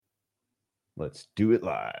Let's do it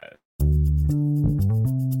live.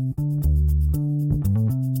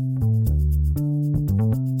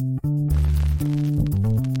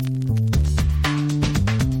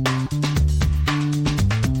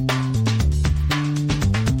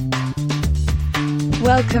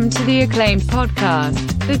 Welcome to the acclaimed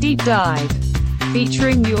podcast, The Deep Dive,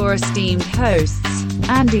 featuring your esteemed hosts,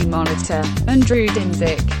 Andy Monitor and Drew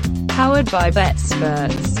Dinzik, powered by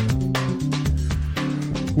BetSperts.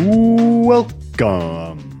 Welcome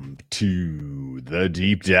to The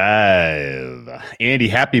Deep Dive. Andy,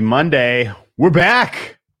 happy Monday. We're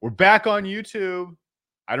back. We're back on YouTube.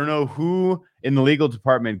 I don't know who in the legal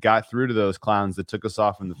department got through to those clowns that took us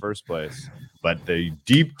off in the first place, but the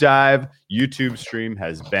Deep Dive YouTube stream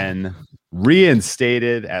has been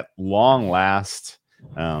reinstated at long last.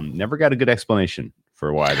 Never got a good explanation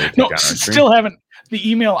for why they took down our stream. Still haven't. The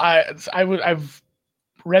email I've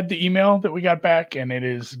read the email that we got back, and it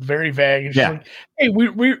is very vague. It's like, hey,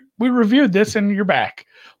 we reviewed this, and you're back.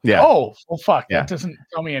 Yeah. Oh, well, fuck. Yeah. That doesn't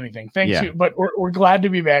tell me anything. Thanks you, but we're glad to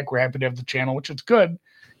be back. We're happy to have the channel, which is good,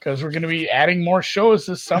 because we're going to be adding more shows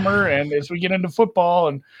this summer, and as we get into football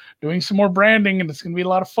and doing some more branding, and it's going to be a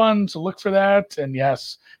lot of fun. So look for that. And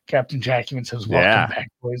yes, Captain Jack even says, "Welcome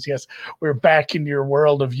back, boys." Yes, we're back in your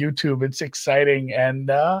world of YouTube. It's exciting,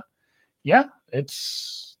 and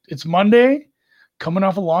it's Monday, coming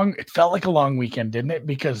off it felt like a long weekend, didn't it?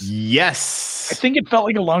 Because yes, I think it felt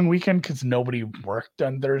like a long weekend because nobody worked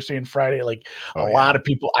on Thursday and Friday. Like a lot of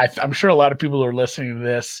people, I'm sure a lot of people who are listening to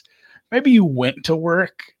this, maybe you went to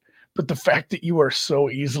work, but the fact that you are so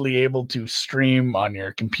easily able to stream on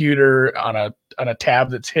your computer on a tab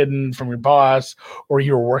that's hidden from your boss, or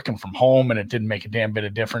you were working from home and it didn't make a damn bit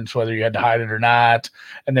of difference whether you had to hide it or not,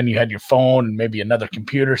 and then you had your phone and maybe another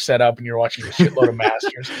computer set up and you're watching a shitload of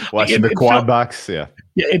Masters, watching the quad box. Yeah,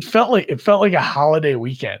 it felt like a holiday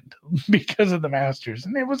weekend because of the Masters,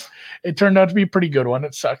 and it turned out to be a pretty good one.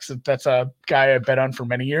 It sucks that's a guy I bet on for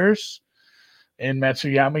many years. In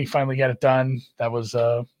Matsuyama, he finally got it done. That was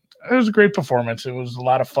it was a great performance. It was a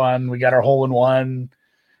lot of fun. We got our hole-in-one.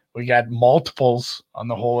 We got multiples on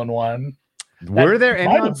the hole-in-one. Were there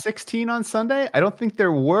any on 16 on Sunday? I don't think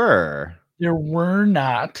there were. There were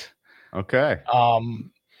not. Okay.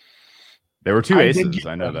 There were two aces.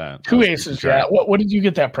 I know that. Two aces, yeah. What did you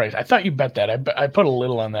get that price? I thought you bet that. I put a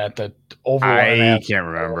little on that over. I can't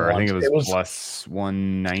remember. I think it was plus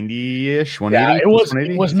 190-ish, 180. Yeah,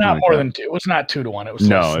 it was not more than two. It was not 2-1. It was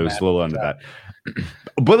it was a little under that.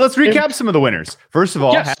 But let's recap some of the winners. First of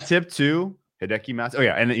all, hat tip to Hideki Matsuyama. Oh,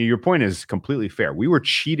 yeah. And your point is completely fair. We were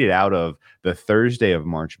cheated out of the Thursday of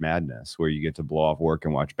March Madness, where you get to blow off work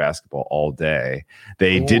and watch basketball all day.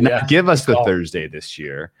 They did not give us the Thursday this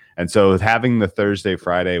year. And so having the Thursday,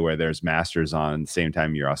 Friday, where there's Masters on the same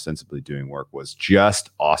time you're ostensibly doing work, was just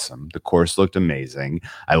awesome. The course looked amazing.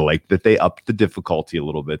 I like that they upped the difficulty a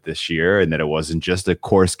little bit this year, and that it wasn't just a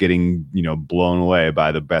course getting, blown away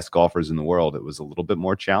by the best golfers in the world. It was a little bit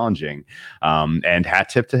more challenging. And hat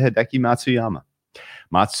tip to Hideki Matsuyama.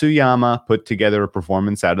 Matsuyama put together a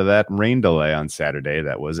performance out of that rain delay on Saturday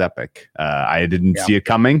that was epic. I didn't see it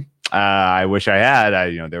coming. I wish I had.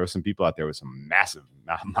 There were some people out there with some massive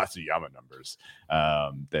Matsuyama numbers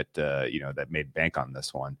that made bank on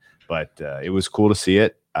this one. But it was cool to see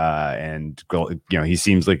it. And he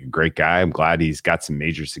seems like a great guy. I'm glad he's got some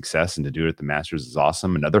major success, and to do it at the Masters is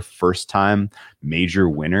awesome. Another first-time major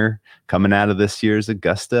winner coming out of this year's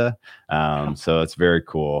Augusta. So it's very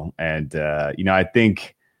cool. And I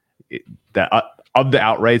think that of the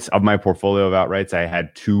outrights, of my portfolio of outrights, I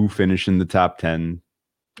had 2 finish in the top 10.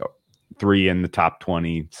 3 in the top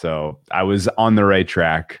 20. So I was on the right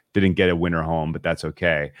track. Didn't get a winner home, but that's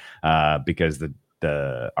okay. Because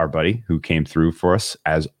our buddy who came through for us,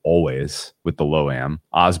 as always, with the low am,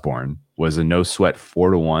 Osborne, was a no sweat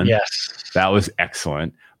 4-1. Yes. That was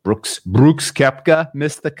excellent. Brooks Koepka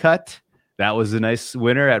missed the cut. That was a nice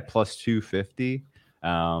winner at plus 250.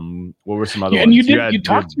 What were some other ones? You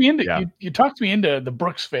talked me into the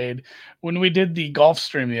Brooks fade when we did the golf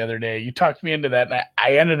stream the other day. You talked me into that, and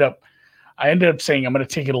I ended up saying I'm going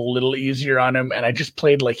to take it a little easier on him, and I just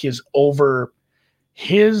played like his over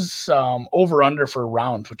under for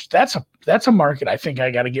rounds, which that's a market I think I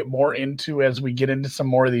got to get more into as we get into some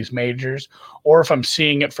more of these majors, or if I'm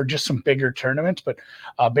seeing it for just some bigger tournaments. But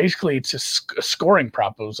basically, it's a scoring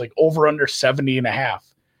prop. It was like over under 70.5.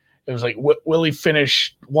 It was like, will he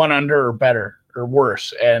finish 1 under or better or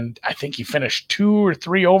worse? And I think he finished 2 or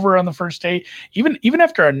 3 over on the first day. Even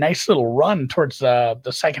after a nice little run towards the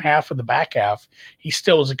second half of the back half, he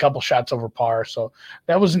still was a couple shots over par. So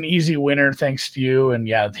that was an easy winner, thanks to you. And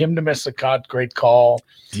yeah, him to miss the cut, great call.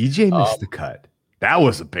 DJ missed the cut. That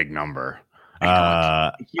was a big number.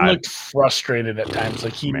 He looked frustrated at times.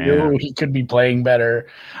 Like he knew he could be playing better.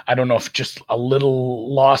 I don't know if just a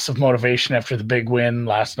little loss of motivation after the big win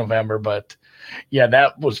last November, but yeah,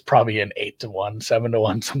 that was probably an 8-1,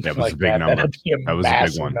 7-1, something like that. Number. That was a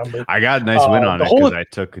big one. Number. I got a nice win on it because I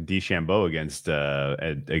took DeChambeau against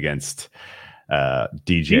DJ.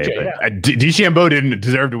 But DeChambeau didn't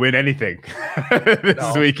deserve to win anything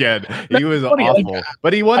this weekend. He was awful,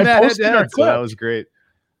 but he won that head-to-head, so that was great.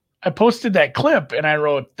 I posted that clip and I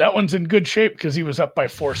wrote, that one's in good shape because he was up by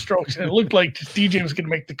 4 strokes. And it looked like DJ was going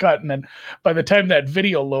to make the cut. And then by the time that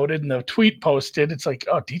video loaded and the tweet posted, it's like,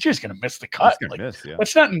 oh, DJ's going to miss the cut.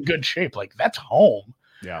 That's not in good shape. Like, that's home.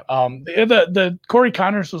 Yeah. The Corey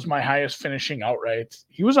Connors was my highest finishing outright.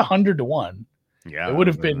 He was 100-1. Yeah. It would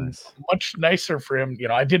have been much nicer for him. You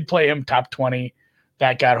know, I did play him top 20.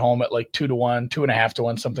 That got home at like 2-1,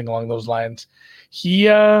 2.5-1, something along those lines.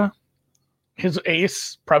 His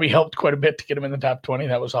ace probably helped quite a bit to get him in the top 20.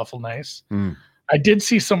 That was awful nice. I did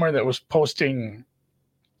see somewhere that was posting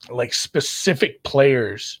like specific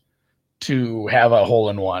players to have a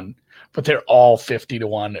hole-in-one, but they're all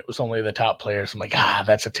 50-1. It was only the top players. I'm like,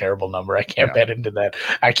 that's a terrible number. I can't bet into that.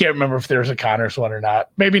 I can't remember if there's a Connors one or not.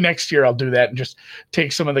 Maybe next year I'll do that and just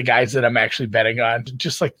take some of the guys that I'm actually betting on.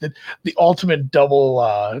 Just like the ultimate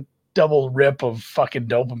double rip of fucking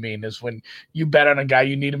dopamine is when you bet on a guy,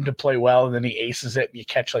 you need him to play well, and then he aces it and you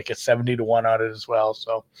catch like a 70-1 on it as well.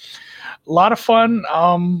 So a lot of fun.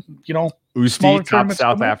 Usti, top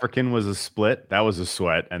South African, was a split. That was a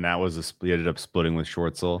sweat, and that was he ended up splitting with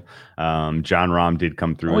Schwartzel. John Rahm did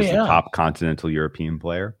come through as the top continental European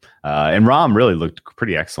player. And Rahm really looked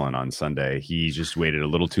pretty excellent on Sunday. He just waited a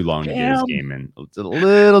little too long to get his game in. It's a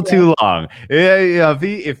little too long. Yeah,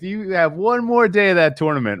 if you have one more day of that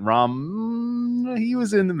tournament, Rahm, he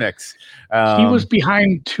was in the mix. He was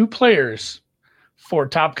behind 2 players for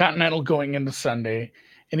top continental going into Sunday,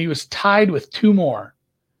 and he was tied with 2 more.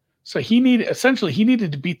 So he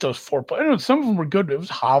needed to beat those 4 players. I don't know, some of them were good. It was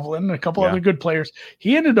Hovland and a couple other good players.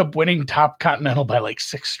 He ended up winning top continental by like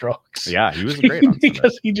 6 strokes. Yeah, he was great on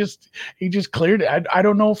because he just cleared it. I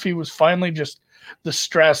don't know if he was finally just the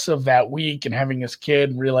stress of that week and having his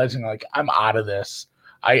kid and realizing like, I'm out of this.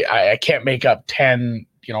 I can't make up 10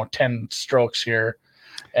 strokes here.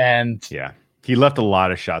 And yeah. He left a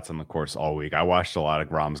lot of shots on the course all week. I watched a lot of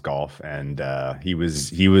Rahm's golf, and he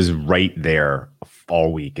was right there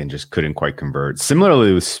all week and just couldn't quite convert.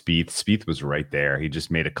 Similarly with Spieth. Spieth was right there. He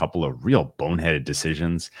just made a couple of real boneheaded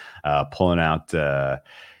decisions, pulling out,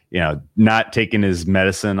 not taking his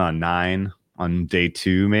medicine on 9 on day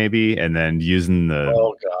 2 maybe, and then using the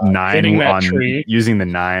 9 using the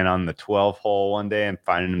 9 on the 12th hole one day and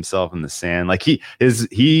finding himself in the sand. Like he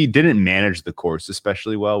didn't manage the course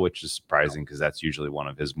especially well, which is surprising because that's usually one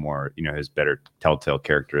of his more, his better telltale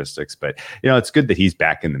characteristics. But it's good that he's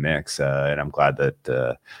back in the mix, and I'm glad that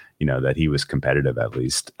that he was competitive at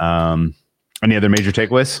least. Any other major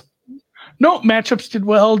takeaways? No, matchups did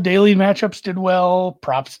well. Daily matchups did well.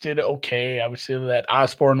 Props did okay. I would say that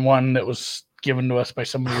Osborne one that was given to us by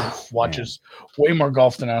somebody who watches way more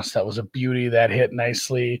golf than us. That was a beauty. That hit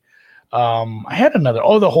nicely. I had another.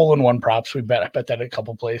 The hole-in-one props. I bet that at a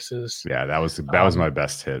couple places. Yeah, that was my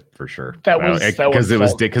best hit for sure.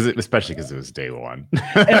 Especially because it was day 1.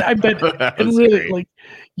 And I bet and really great. Like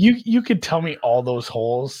you could tell me all those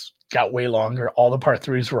holes got way longer. All the par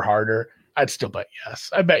 3s were harder. I'd still bet yes.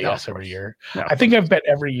 I bet yes every year. No, I think I've bet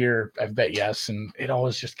every year. I've bet yes, and it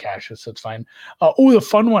always just cashes, so it's fine. The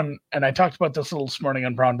fun one, and I talked about this a little this morning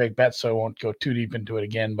on Brown Bag Bet, so I won't go too deep into it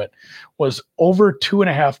again, but was over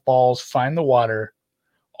 2.5 balls, find the water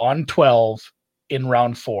on 12 in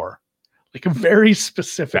round 4. Like a very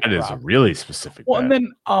specific That is a really specific bet. And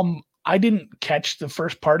then I didn't catch the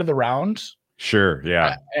first part of the round. Sure,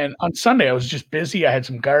 yeah. And on Sunday, I was just busy. I had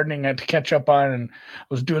some gardening I had to catch up on, and I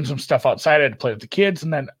was doing some stuff outside. I had to play with the kids,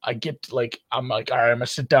 and then I'm like, all right, I'm gonna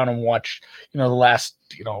sit down and watch. The last,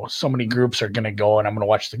 so many groups are gonna go, and I'm gonna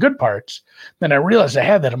watch the good parts. Then I realized I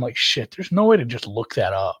had that. I'm like, shit. There's no way to just look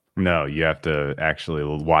that up. No, you have to actually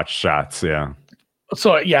watch shots. Yeah.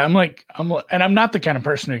 So yeah, and I'm not the kind of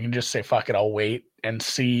person who can just say, fuck it, I'll wait and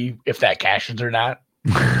see if that cashes or not.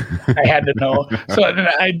 I had to know. So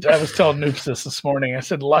I was telling Noops this morning. I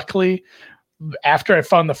said, luckily, after I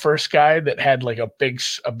found the first guy that had like a big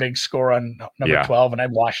score on number 12, and I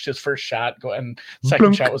watched his first shot go, and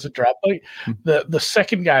second shot was a drop. Like the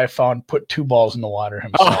second guy I found put 2 balls in the water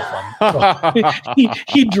himself. So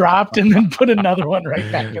he dropped and then put another one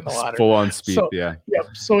right back in the water. Full on speed. So, yeah.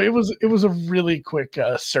 So it was a really quick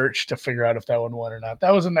search to figure out if that one won or not.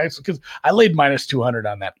 That was a nice, because I laid minus 200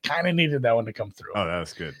 on that. Kind of needed that one to come through. Oh, that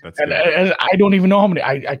was good. That's good. And I don't even know how many.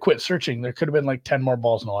 I quit searching. There could have been like 10 more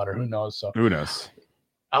balls in the water. Who knows? So who knows?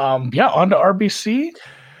 On to RBC.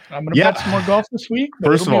 I'm going to bet some more golf this week.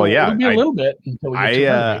 First of all, it'll be a little bit until we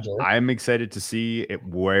get to I'm excited to see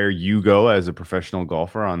where you go as a professional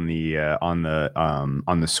golfer on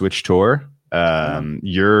the Switch Tour.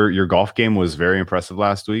 Your golf game was very impressive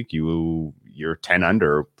last week. Your 10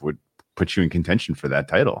 under would put you in contention for that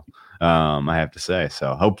title. I have to say.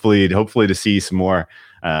 So hopefully to see some more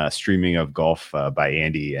streaming of golf by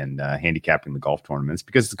Andy and handicapping the golf tournaments,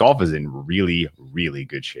 because golf is in really, really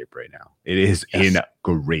good shape right now. It is in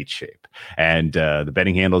great shape, and the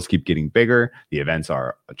betting handles keep getting bigger. The events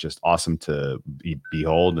are just awesome to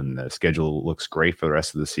behold, and the schedule looks great for the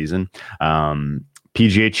rest of the season.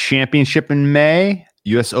 PGA Championship in May,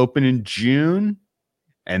 US Open in June,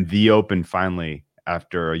 and the Open finally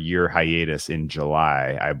after a year hiatus in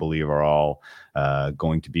July, I believe, are all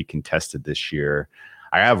going to be contested this year.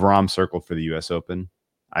 I have Rahm circled for the U.S. Open.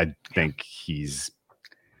 I think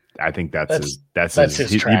that's his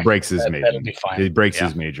he breaks his maiden. He breaks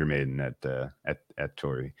his major maiden at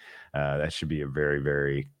Torrey. That should be a very,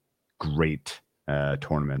 very great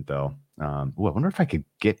tournament, though. I wonder if I could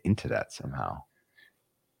get into that somehow.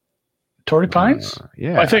 Torrey Pines?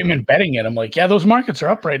 Yeah. I thought you meant betting it. I'm like, yeah, those markets are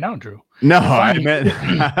up right now, Drew. No, I meant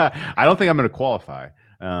I don't think I'm going to qualify.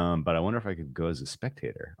 But I wonder if I could go as a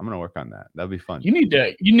spectator. I'm going to work on that. That'd be fun.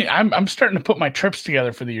 I'm starting to put my trips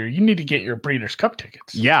together for the year. You need to get your Breeders' Cup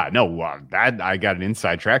tickets. Yeah, no, I got an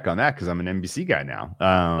inside track on that because I'm an NBC guy now.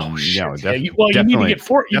 You need to get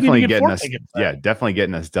four tickets. Yeah, definitely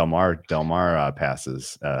getting us Del Mar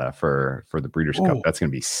passes for the Breeders' Cup. That's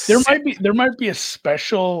going to be sick. There might be a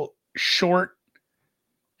special short.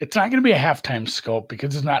 It's not going to be a halftime scope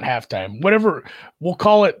because it's not halftime. Whatever, we'll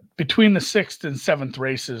call it between the 6th and 7th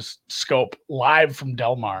races scope live from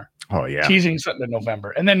Del Mar. Oh, yeah. Teasing something in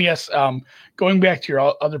November. And then, yes, going back to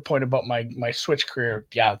your other point about my Switch career,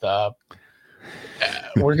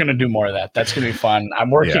 we're going to do more of that. That's going to be fun. I'm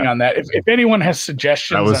working on that. If anyone has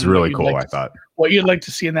suggestions. That was really cool, I thought. What you'd like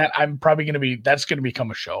to see in that, I'm probably going to that's going to become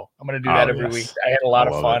a show. I'm going to do that every week. I had a lot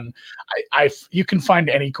of fun. You can find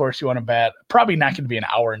any course you want to bet. Probably not going to be an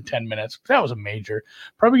hour and 10 minutes. That was a major.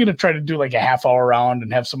 Probably going to try to do like a half hour round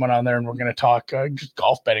and have someone on there, and we're going to talk just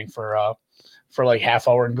golf betting for like half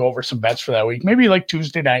hour and go over some bets for that week. Maybe like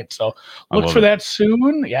Tuesday night. So look for that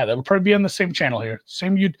soon. Yeah, that'll probably be on the same channel here.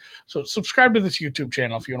 So subscribe to this YouTube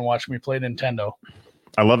channel if you want to watch me play Nintendo.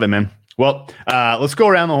 I love it, man. Well, let's go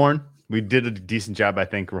around the horn. We did a decent job, I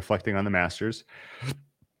think, reflecting on the Masters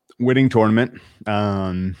winning tournament.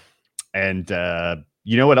 And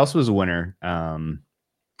you know what else was a winner?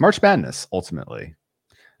 March Madness, ultimately.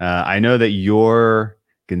 I know that your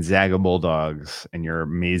Gonzaga Bulldogs and your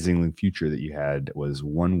amazing future that you had was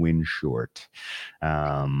one win short.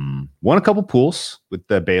 Won a couple pools with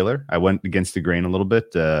Baylor. I went against the grain a little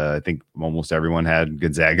bit. I think almost everyone had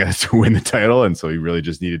Gonzaga to win the title, and so you really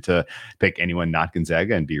just needed to pick anyone not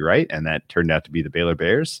Gonzaga and be right, and that turned out to be the Baylor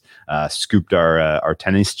Bears. Scooped our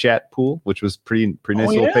tennis chat pool, which was pretty nice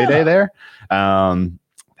little payday there.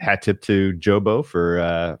 Hat tip to Jobo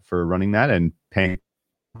for running that and paying.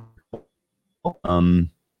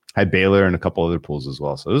 Had Baylor and a couple other pools as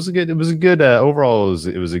well. So it was a good overall.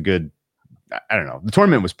 It was a good, I don't know. The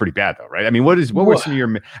tournament was pretty bad though, right? I mean, what were some of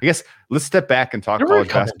your, I guess let's step back and talk college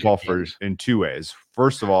basketball in two ways.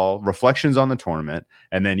 First of all, reflections on the tournament,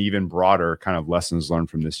 and then even broader kind of lessons learned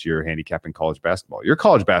from this year handicapping college basketball. Your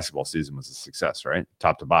college basketball season was a success, right?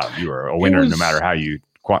 Top to bottom. You were a winner no matter how you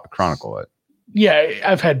chronicle it. Yeah,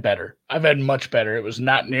 I've had better. I've had much better. It was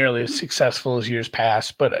not nearly as successful as years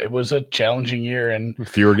past, but it was a challenging year and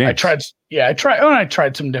fewer games. I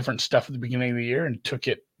tried some different stuff at the beginning of the year and took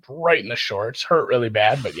it right in the shorts. Hurt really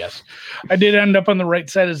bad, but yes, I did end up on the right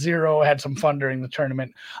side of zero. I had some fun during the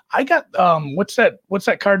tournament. I got what's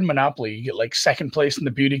that card in Monopoly? You get like second place in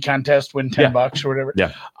the beauty contest, win $10 or whatever.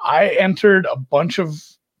 Yeah. I entered a bunch of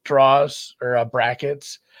draws or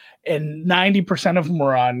brackets, and 90% of them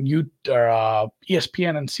were on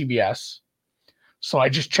ESPN and CBS. So I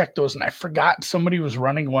just checked those, and I forgot somebody was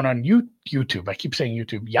running one on YouTube. I keep saying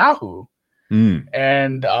YouTube, Yahoo.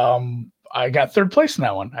 And I got third place in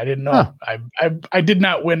that one. I didn't know. I did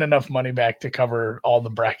not win enough money back to cover all the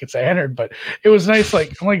brackets I entered, but it was nice.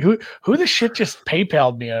 Like, I'm like, who the shit just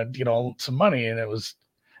PayPal'd me, some money, and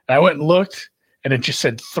I went and looked, and it just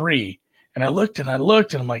said 3, and I looked, and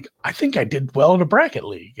I'm like, I think I did well in a bracket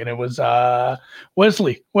league, and it was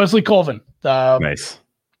Wesley Colvin, nice,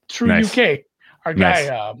 True nice. UK. Our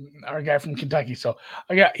guy from Kentucky. So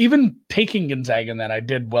I got, even taking Gonzaga in that, I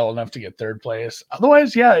did well enough to get third place.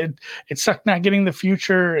 Otherwise, yeah, it sucked not getting the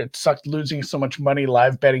future. It sucked losing so much money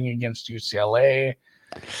live betting against UCLA.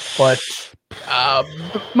 But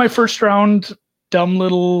my first round, dumb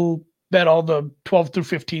little bet all the 12 through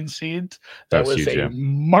 15 seeds. That was huge, a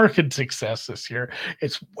marked success this year.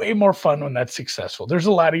 It's way more fun when that's successful. There's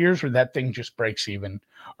a lot of years where that thing just breaks even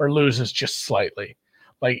or loses just slightly.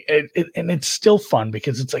 Like and it's still fun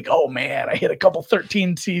because it's like, oh man, I hit a couple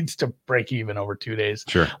 13 seeds to break even over 2 days.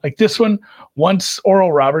 Sure. Like this one, once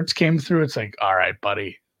Oral Roberts came through, it's like, all right,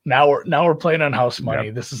 buddy. Now we're playing on house money.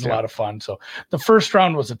 Yep. This is a lot of fun. So the first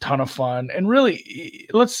round was a ton of fun. And really,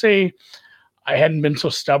 let's say I hadn't been so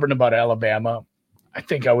stubborn about Alabama, I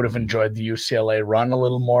think I would have enjoyed the UCLA run a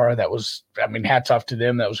little more. That was, hats off to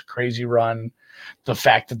them. That was a crazy run. The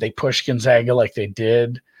fact that they pushed Gonzaga like they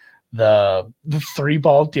did. The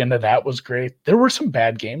 3-ball at the end of that was great. There were some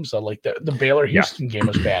bad games though, like the Baylor Houston game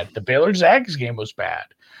was bad. The Baylor Zags game was bad.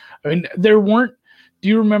 I mean, there weren't. Do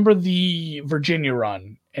you remember the Virginia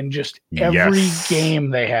run? And just every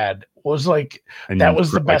game they had was like, that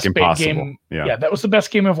was the best game. Yeah, that was the best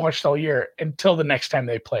game I've watched all year until the next time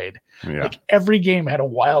they played. Yeah. Like every game had a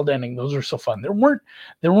wild ending. Those are so fun. There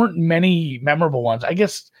weren't many memorable ones. I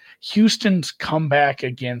guess Houston's comeback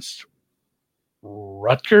against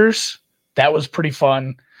Rutgers, that was pretty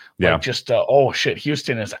fun. Yeah. Like just oh shit,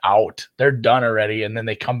 Houston is out. They're done already, and then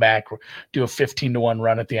they come back, do a 15-1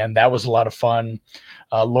 run at the end. That was a lot of fun.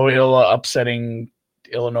 Loyola upsetting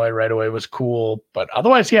Illinois right away was cool, but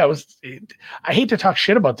otherwise, yeah, I hate to talk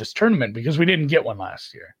shit about this tournament because we didn't get one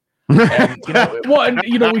last year. And,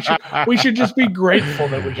 we should just be grateful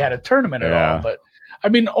that we had a tournament at all. But I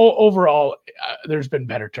mean, overall, there's been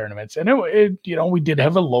better tournaments, and we did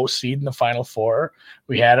have a low seed in the Final Four.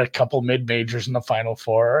 We had a couple mid majors in the Final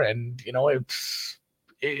Four, and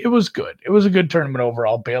it was good. It was a good tournament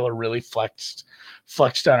overall. Baylor really flexed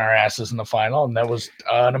on our asses in the final, and that was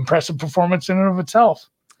an impressive performance in and of itself.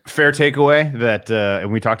 Fair takeaway that,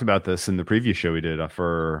 and we talked about this in the preview show we did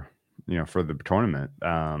for the tournament.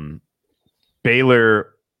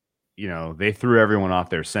 Baylor, they threw everyone off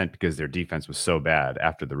their scent because their defense was so bad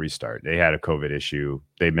after the restart. They had a COVID issue.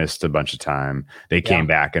 They missed a bunch of time. They came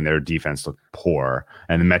back and their defense looked poor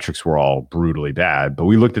and the metrics were all brutally bad. But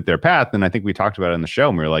we looked at their path, and I think we talked about it in the show,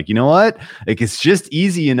 and we were like, you know what? Like, it's just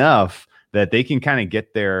easy enough that they can kind of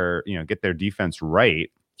get their defense right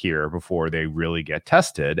here before they really get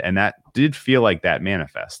tested. And that did feel like that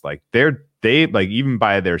manifest. Like they like, even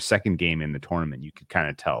by their second game in the tournament, you could kind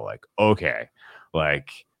of tell, like, okay, like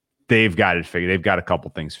they've got it figured. They've got a couple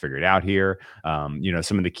things figured out here.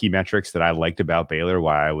 Some of the key metrics that I liked about Baylor,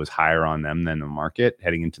 why I was higher on them than the market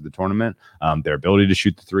heading into the tournament. Their ability to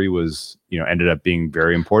shoot the three was, ended up being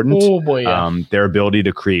very important. Oh boy, yeah. Their ability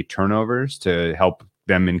to create turnovers to help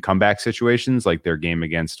them in comeback situations, like their game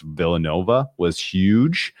against Villanova, was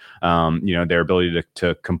huge. Their ability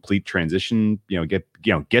to complete transition,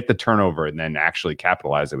 get the turnover and then actually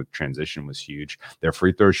capitalize it with transition was huge. Their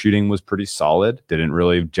free throw shooting was pretty solid. Didn't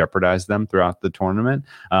really jeopardize them throughout the tournament.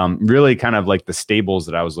 Really kind of like the stables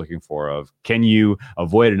that I was looking for of, can you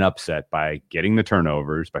avoid an upset by getting the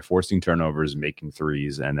turnovers, by forcing turnovers, making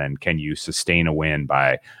threes, and then can you sustain a win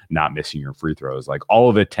by not missing your free throws? Like, all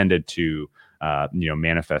of it tended to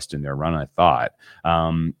manifest in their run, I thought.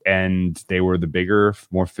 And they were the bigger,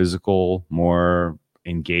 more physical, more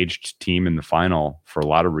engaged team in the final for a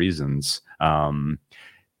lot of reasons. Am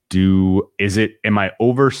I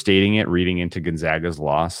overstating it reading into Gonzaga's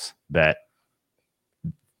loss that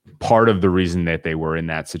part of the reason that they were in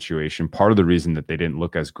that situation, part of the reason that they didn't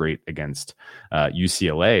look as great against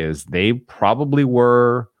UCLA is they probably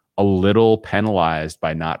were a little penalized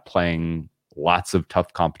by not playing lots of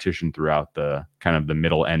tough competition throughout the kind of the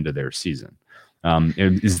middle end of their season.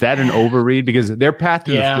 Is that an overread? Because their path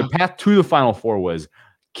to the Final Four was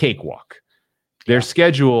cakewalk. Their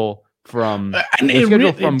schedule from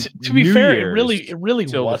to be fair, it really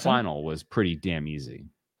till wasn't. The final was pretty damn easy.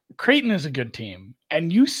 Creighton is a good team,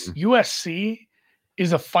 and USC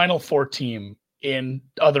is a Final Four team in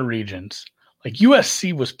other regions. Like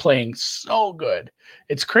USC was playing so good.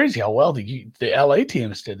 It's crazy how well the LA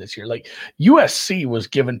teams did this year. Like USC was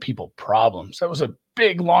giving people problems. That was a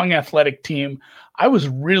big, long, athletic team. I was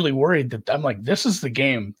really worried that I'm like, this is the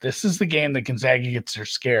game. This is the game that Gonzaga gets their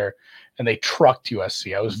scare. And they trucked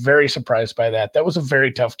USC. I was very surprised by that. That was a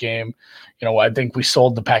very tough game. You know, I think we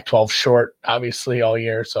sold the Pac-12 short, obviously, all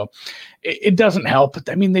year. So it doesn't help. But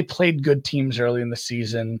I mean, they played good teams early in the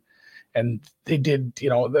season. And they did, you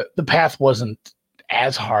know, the path wasn't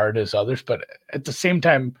as hard as others, but at the same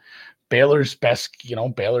time, Baylor's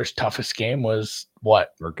toughest game was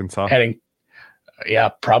what? Arkansas.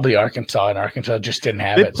 Probably Arkansas, and Arkansas just didn't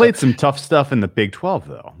have it. They played some tough stuff in the Big 12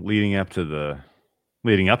 though, leading up to the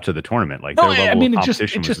tournament. Like their level of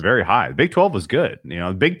competition was very high. The Big 12 was good. You know,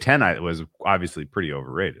 the Big 10 was obviously pretty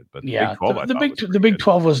overrated, but the Big 12 the Big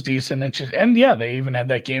 12 was decent. They even had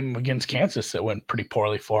that game against Kansas that went pretty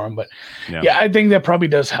poorly for them. But I think that probably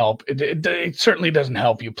does help. It certainly doesn't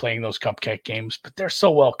help you playing those cupcake games, but they're so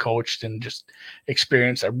well coached and just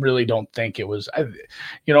experienced. I really don't think it was. I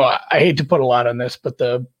hate to put a lot on this, but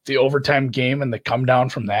the overtime game and the come down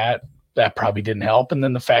from that probably didn't help. And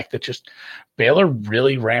then the fact that just Baylor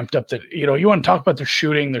really ramped up you want to talk about their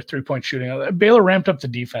shooting, their 3-point shooting. Baylor ramped up the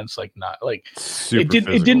defense it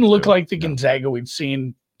didn't look like the Gonzaga we'd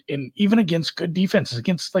seen even against good defenses,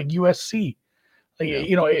 against like USC.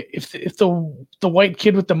 If the white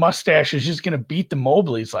kid with the mustache is just going to beat the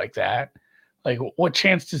Mobleys like that, like what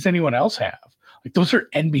chance does anyone else have? Like those are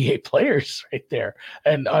NBA players right there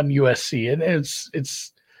and on USC. And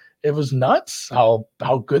it was nuts how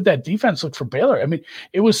good that defense looked for Baylor. I mean,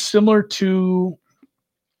 it was similar to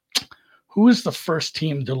who was the first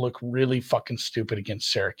team to look really fucking stupid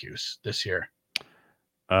against Syracuse this year?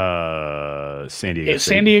 San Diego State.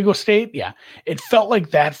 San Diego State, yeah. It felt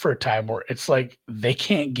like that for a time where it's like they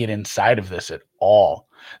can't get inside of this at all.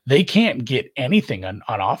 They can't get anything on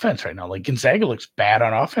offense right now. Like Gonzaga looks bad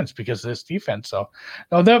on offense because of this defense. So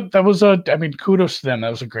no, that was kudos to them.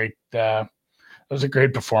 That was a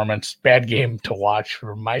great performance. Bad game to watch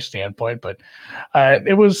from my standpoint, but I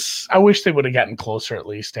wish they would have gotten closer at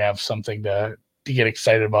least to have something to get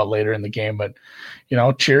excited about later in the game. But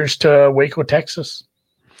cheers to Waco, Texas.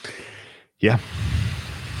 Yeah,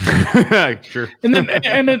 sure. And then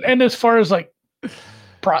and as far as like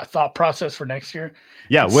thought process for next year,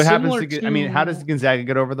 what happens how does Gonzaga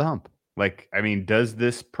get over the hump? Like, I mean, does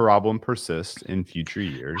this problem persist in future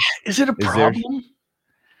years? Is it a problem?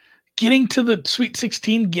 Getting to the Sweet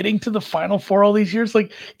 16, getting to the Final Four all these years,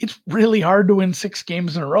 like it's really hard to win 6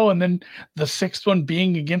 games in a row, and then the 6th one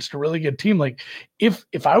being against a really good team. Like if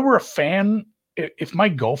I were a fan, if my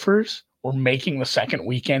Gophers were making the second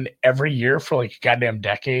weekend every year for like a goddamn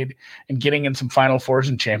decade and getting in some Final Fours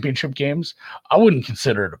and championship games, I wouldn't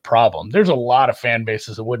consider it a problem. There's a lot of fan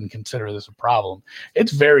bases that wouldn't consider this a problem.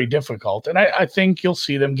 It's very difficult. And I think you'll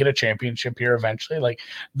see them get a championship here eventually. Like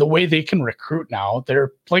the way they can recruit now,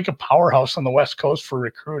 they're like a powerhouse on the West Coast for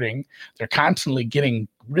recruiting. They're constantly getting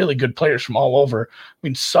really good players from all over. I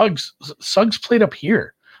mean, Suggs played up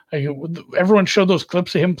here. Like, everyone showed those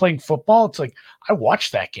clips of him playing football. It's like I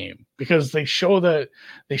watched that game because they show these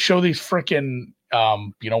freaking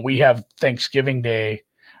we have Thanksgiving Day.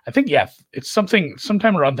 I think it's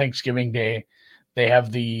sometime around Thanksgiving Day. They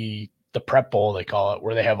have the prep bowl, they call it,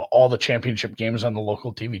 where they have all the championship games on the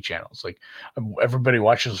local TV channels. Like everybody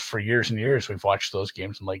watches for years and years. We've watched those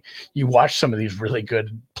games, and like you watch some of these really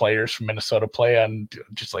good players from Minnesota play on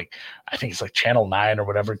just like, I think it's like Channel 9 or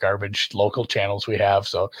whatever garbage local channels we have.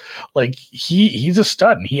 So like he's a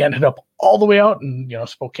stud, and he ended up all the way out in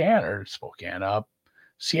Spokane up.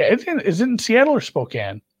 Seattle, is it in Seattle or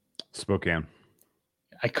Spokane? Spokane.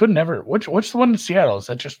 I could never. What's the one in Seattle? Is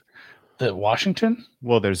that just the Washington?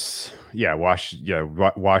 Well, there's Wash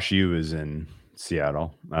U is in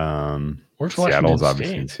Seattle. Where's Seattle's Washington obviously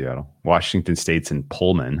State? in Seattle. Washington State's in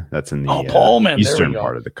Pullman. That's in the Pullman. eastern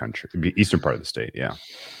part of the country, eastern part of the state. Yeah.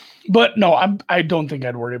 But no, I don't think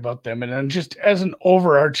I'd worry about them. And then just as an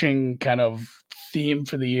overarching kind of theme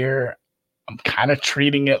for the year, I'm kind of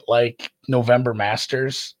treating it like November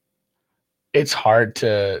Masters. It's hard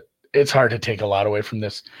to take a lot away from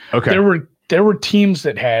this. Okay. There were teams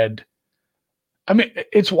that had, I mean,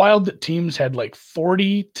 it's wild that teams had like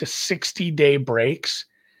 40 to 60 day breaks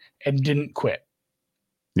and didn't quit.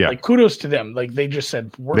 Yeah. Like kudos to them. Like they just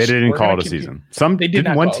said, they didn't call it a season.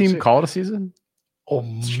 Didn't one team call it a season? Oh,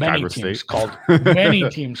 Chicago many teams State? called many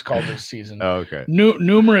teams called it a season. Oh, okay.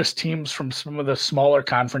 Numerous teams from some of the smaller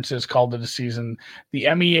conferences called it a season. The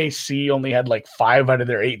MEAC only had like 5 out of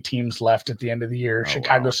their 8 teams left at the end of the year. Oh,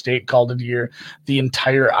 Chicago wow. State called it a year. The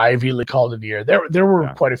entire Ivy League called it a year. There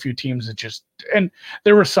were quite a few teams that just, and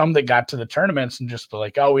there were some that got to the tournaments and just were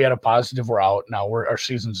like, oh, we had a positive, we're out now. Our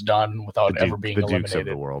season's done without ever being eliminated. Dukes of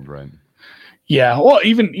the world, right? Yeah, well,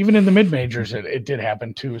 even in the mid majors, it did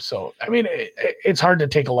happen too. So I mean, it's hard to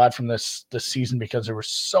take a lot from this season because there were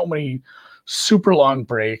so many super long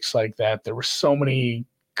breaks like that. There were so many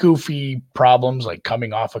goofy problems like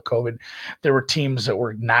coming off of COVID. There were teams that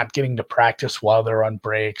were not getting to practice while they're on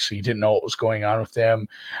break, so you didn't know what was going on with them.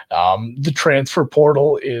 The transfer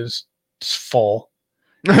portal is full.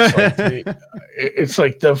 It's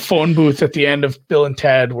like the phone booth at the end of Bill and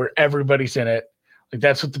Ted where everybody's in it. Like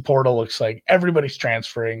that's what the portal looks like. Everybody's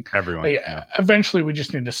transferring. Everyone. Like, eventually, we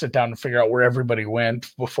just need to sit down and figure out where everybody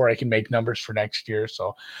went before I can make numbers for next year.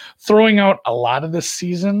 So, throwing out a lot of this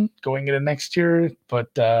season going into next year, but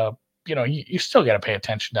you still got to pay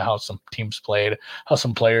attention to how some teams played, how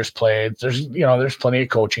some players played. There's plenty of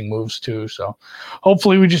coaching moves too. So,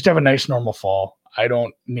 hopefully, we just have a nice normal fall. I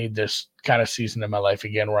don't need this kind of season in my life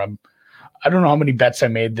again where I don't know how many bets I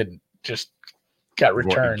made that just got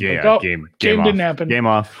returned. Game didn't happen. Game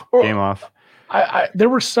off. There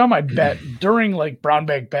were some I bet during like brown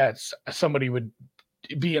bag bets, somebody would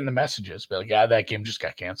be in the messages, be like, yeah, that game just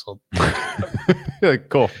got canceled.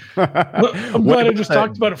 Cool. I'm glad I just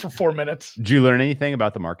talked about it for 4 minutes. Did you learn anything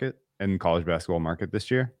about the market and college basketball market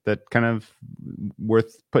this year that kind of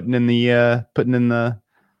worth putting in the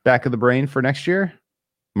back of the brain for next year?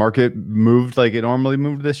 Market moved like it normally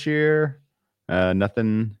moved this year.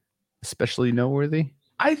 Nothing especially noteworthy?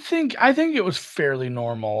 I think it was fairly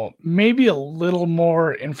normal. Maybe a little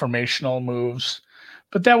more informational moves,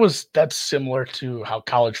 but that's similar to how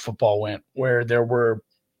college football went, where there were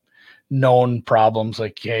known problems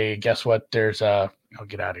like, hey, guess what? I'll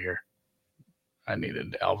get out of here. I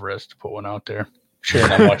needed Alvarez to put one out there. Sure,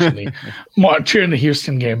 I'm watching the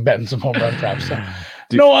Houston game, betting some home run props. So.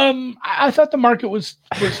 I thought the market was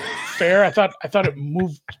fair. I thought it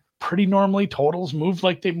moved pretty normally. Totals moved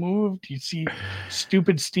like they moved. You see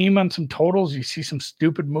stupid steam on some totals. You see some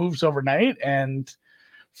stupid moves overnight. And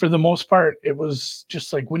for the most part, it was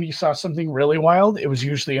just like when you saw something really wild, it was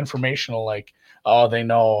usually informational, like, oh, they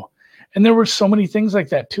know. And there were so many things like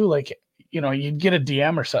that too. Like, you'd get a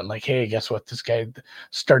DM or something like, hey, guess what? This guy, the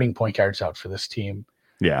starting point guard's out for this team.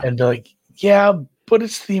 Yeah. And be like, yeah, but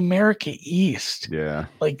it's the America East. Yeah.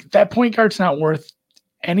 Like that point guard's not worth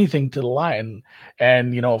anything to the line.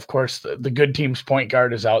 And of course the good team's point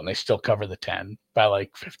guard is out and they still cover the 10 by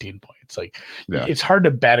like 15 points. Like it's hard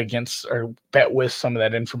to bet against or bet with some of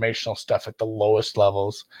that informational stuff at the lowest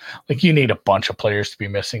levels. Like you need a bunch of players to be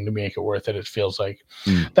missing to make it worth it feels like.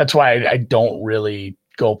 That's why I don't really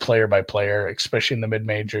go player by player, especially in the mid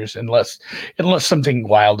majors, unless something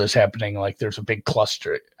wild is happening, like there's a big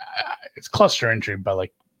cluster. It's cluster injury by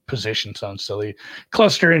like position sounds silly.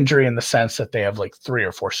 Cluster injury in the sense that they have like 3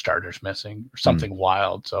 or 4 starters missing or something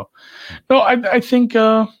wild. So no, I think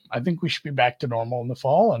we should be back to normal in the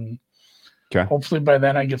fall, and hopefully by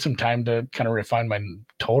then I get some time to kind of refine my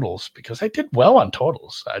totals, because I did well on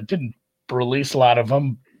totals. I didn't release a lot of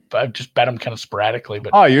them. I just bet them kind of sporadically.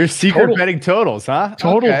 But you're secret betting totals, huh?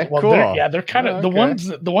 Totals. Okay, well, cool. They're kind of the ones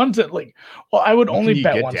that like. Well, I would only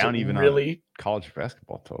bet ones down that even really on college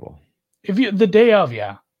basketball total. If you the day of,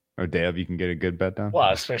 or day of, you can get a good bet down.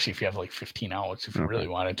 Well, especially if you have like 15 outs, if you really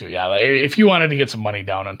wanted to. Yeah, like if you wanted to get some money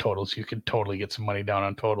down on totals, you could totally get some money down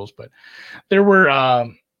on totals. But there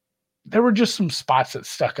were just some spots that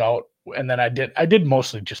stuck out, and then I did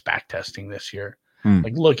mostly just back testing this year.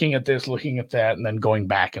 Like looking at this, looking at that, and then going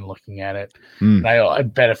back and looking at it. And I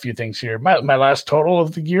bet a few things here. My last total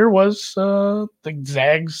of the year was the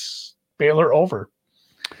Zags Baylor over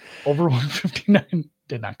 159.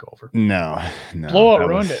 Did not go over. No. Blowout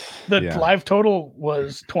ruined it. The live total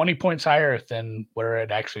was 20 points higher than where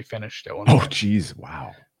it actually finished at one point. Oh, geez.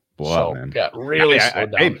 Wow. Blowout, man. Got really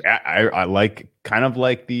slowed down. I like kind of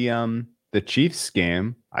like the Chiefs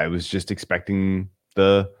game. I was just expecting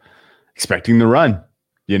the run,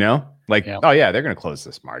 like, oh yeah, they're going to close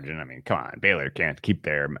this margin. I mean, come on, Baylor can't keep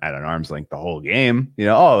there at an arm's length the whole game.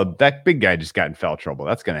 That big guy just got in foul trouble.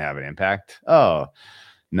 That's going to have an impact. Oh,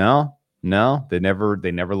 no, they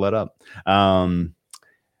never let up.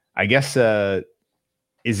 I guess,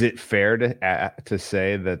 is it fair to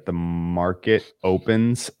say that the market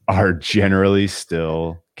opens are generally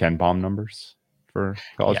still KenPom numbers for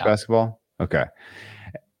college basketball? Okay.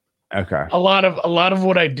 Okay. A lot of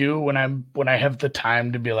what I do when I have the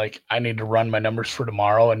time to be like, I need to run my numbers for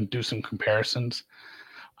tomorrow and do some comparisons,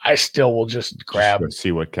 I still will just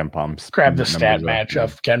see what KenPom's grab the stat match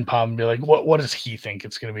of KenPom and be like, what does he think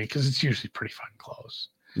it's going to be? Because it's usually pretty fucking close.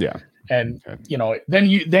 Yeah. And then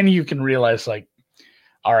you can realize, like,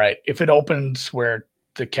 all right, if it opens where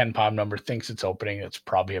the KenPom number thinks it's opening, it's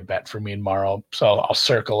probably a bet for me tomorrow. So I'll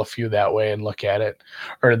circle a few that way and look at it.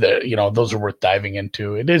 Or those are worth diving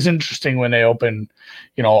into. It is interesting when they open,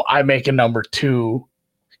 I make a number 2,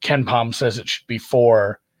 KenPom says it should be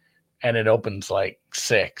 4, and it opens like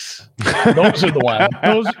 6. Those are the ones.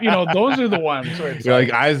 Those are the ones where it's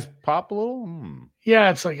like eyes pop a little. Yeah,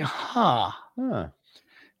 it's like, huh.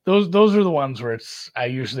 Those are the ones where I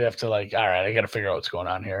usually have to, like, all right, I got to figure out what's going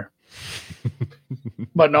on here.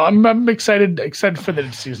 But no, I'm excited for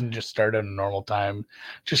the season just start at a normal time.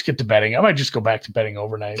 Just get to betting. I might just go back to betting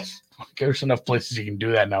overnights. There's enough places you can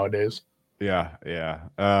do that nowadays. Yeah.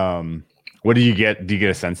 What do you get? Do you get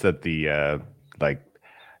a sense that the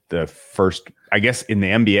first, I guess in the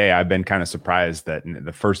NBA, I've been kind of surprised that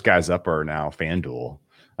the first guys up are now FanDuel.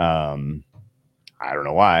 I don't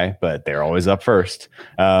know why, but they're always up first.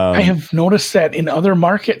 I have noticed that in other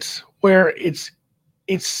markets where it's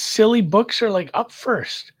silly books are like up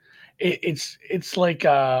first. It's like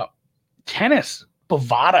tennis.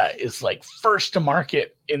 Bovada is like first to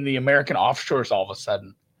market in the American offshores all of a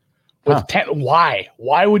sudden. Why?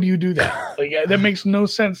 Why would you do that? Like, that makes no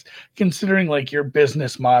sense considering like your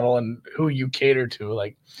business model and who you cater to.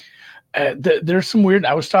 Like, there's some weird.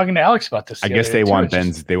 I was talking to Alex about this. I guess they want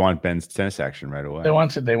Ben's tennis action right away. They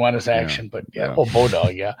want his action, but yeah. Oh,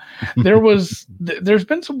 Bodog, yeah. There's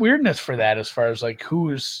been some weirdness for that as far as like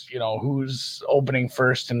who's opening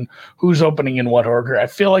first and who's opening in what order. I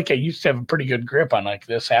feel like I used to have a pretty good grip on like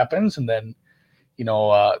this happens and then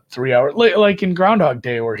 3 hours like in Groundhog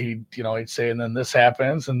Day where he'd say and then this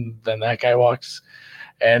happens and then that guy walks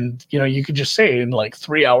and you could just say in like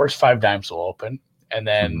 3 hours 5 dimes will open and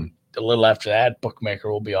then a little after that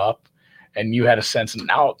bookmaker will be up and you had a sense. And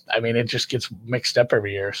now it just gets mixed up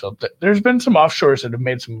every year. So there's been some offshores that have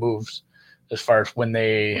made some moves as far as when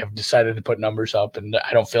they have decided to put numbers up, and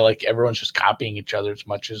I don't feel like everyone's just copying each other as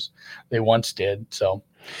much as they once did. So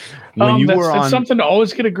that's something to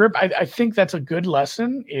always get a grip. I think that's a good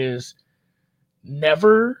lesson is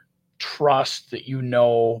never trust that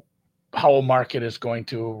how a market is going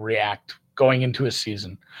to react going into a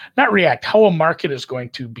season. Not react, how a market is going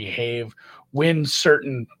to behave when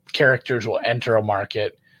certain characters will enter a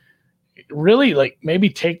market. Really, like, maybe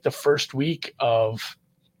take the first week of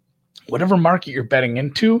whatever market you're betting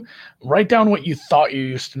into, write down what you thought you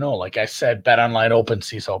used to know. Like I said, BetOnline opens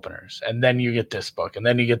these openers, and then you get this book, and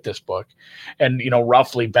then you get this book. And,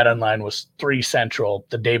 roughly BetOnline was 3 Central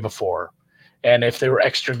the day before. And if there were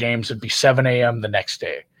extra games, it'd be 7 a.m. the next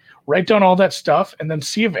day. Write down all that stuff and then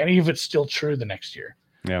see if any of it's still true the next year.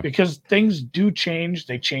 Yeah. Because things do change.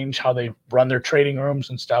 They change how they run their trading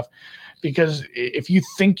rooms and stuff. Because if you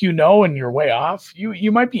think and you're way off,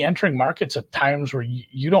 you might be entering markets at times where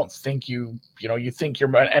you don't think you think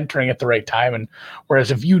you're entering at the right time. And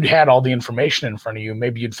whereas if you'd had all the information in front of you,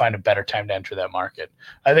 maybe you'd find a better time to enter that market.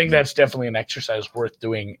 I think that's definitely an exercise worth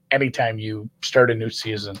doing anytime you start a new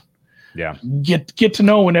season. Yeah. Get to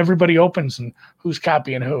know when everybody opens and who's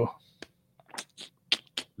copying who.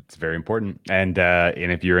 It's very important. And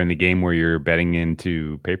if you're in the game where you're betting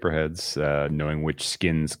into paperheads, knowing which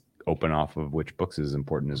skins open off of which books is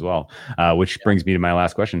important as well. Which brings me to my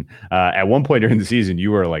last question. At one point during the season,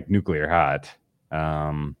 you were like nuclear hot.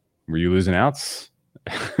 Were you losing outs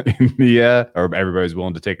in the or everybody's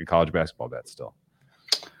willing to take a college basketball bet still?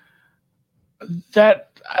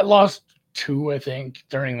 That I lost 2, I think,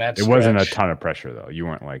 during that stretch. It wasn't a ton of pressure though. You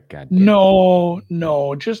weren't like, God damn.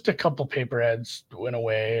 No, just a couple paperheads went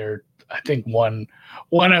away, or I think one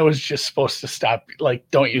I was just supposed to stop, like,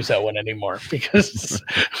 don't use that one anymore because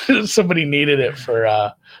somebody needed it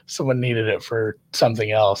for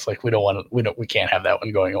something else. Like, we can't have that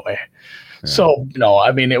one going away. Yeah. So no,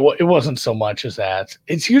 it wasn't so much as that.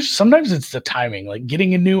 It's usually sometimes it's the timing, like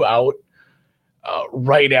getting a new out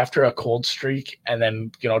right after a cold streak and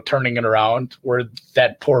then turning it around where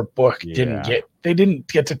that poor book didn't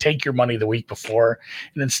get to take your money the week before,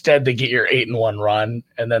 and instead they get your 8-1 run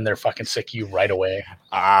and then they're fucking sick of you right away.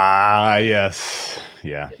 Yes.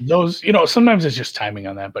 Yeah. Those, sometimes it's just timing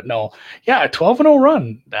on that, but no. Yeah, a 12-0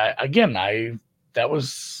 run. That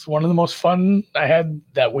was one of the most fun I had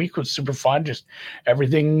that week. Was super fun. Just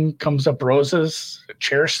everything comes up roses.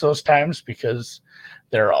 Cherish those times because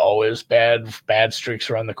there are always bad streaks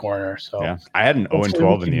around the corner. So yeah, I had an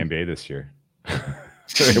 0-12 in the NBA this year.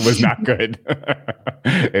 It was not good.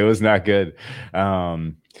 It was not good.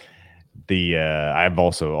 I've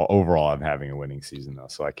also overall I'm having a winning season though,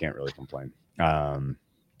 so I can't really complain.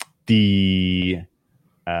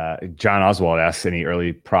 John Oswald asks any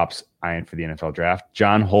early props eyeing for the NFL draft.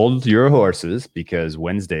 John, hold your horses because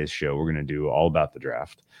Wednesday's show we're going to do all about the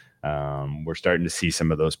draft. We're starting to see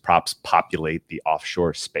some of those props populate the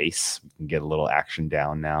offshore space. We can get a little action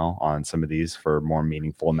down now on some of these for more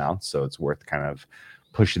meaningful amounts, so it's worth kind of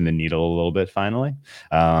pushing the needle a little bit finally.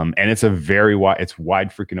 And it's it's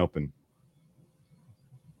wide freaking open.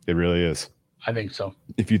 It really is. I think so.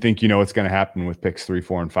 If you think you know what's going to happen with picks 3,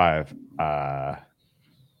 4, and 5,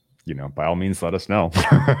 by all means, let us know.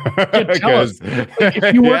 Tell us.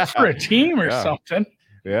 If you work for a team or something.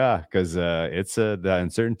 Yeah, because the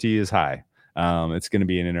uncertainty is high. It's going to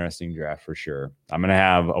be an interesting draft for sure. I'm going to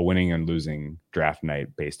have a winning and losing draft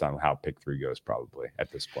night based on how pick 3 goes probably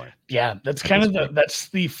at this point. Yeah, that's kind of that's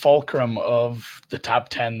the fulcrum of the top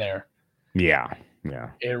 10 there. Yeah.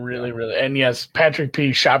 It really. And yes, Patrick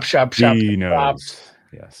P. Shop. He knows.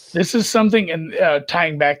 Yes. This is something, and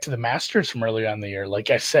tying back to the Masters from earlier on in the year,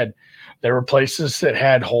 like I said, there were places that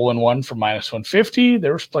had hole-in-one for -150.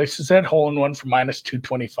 There was places that had hole-in-one for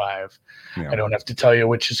 -225. Yeah. I don't have to tell you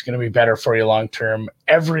which is going to be better for you long-term.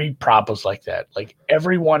 Every prop was like that. Like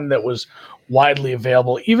every one that was widely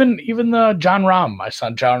available, even the John Rahm. I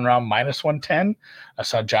saw John Rahm -110. I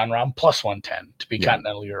saw John Rahm +110 to be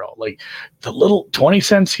Continental Euro. Like the little 20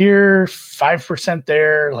 cents here, 5%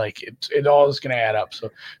 there, like it all is going to add up.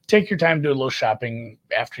 So take your time, do a little shopping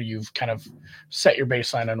after you've kind of set your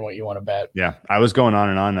baseline on what you want to bet. Yeah, I was going on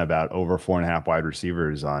and on about over 4.5 wide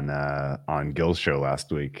receivers on Gil's show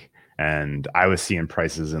last week. And I was seeing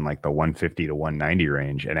prices in like the 150 to 190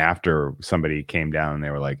 range. And after somebody came down and they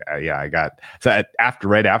were like, I got, so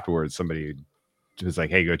right afterwards, somebody was like,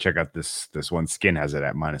 hey, go check out this one skin has it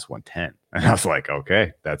at -110. And I was like,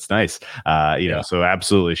 okay, that's nice. So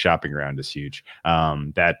absolutely shopping around is huge.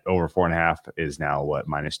 That over 4.5 is now what,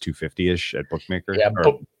 -250 ish at Bookmaker? Yeah.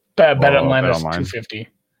 Bet online is 250.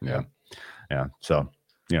 Yeah. So,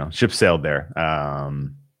 ship sailed there.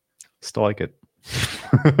 Still like it.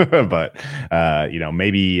 But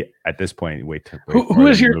maybe at this point,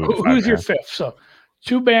 who's your fifth? So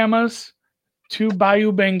 2 Bamas, 2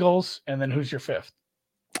 Bayou Bengals, and then who's your fifth?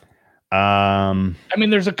 I mean,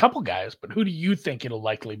 there's a couple guys, but who do you think it'll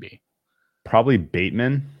likely be? Probably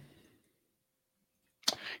Bateman.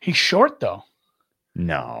 He's short though.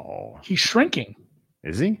 No, he's shrinking.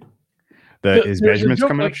 Is he? His measurements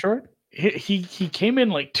coming up short. He came in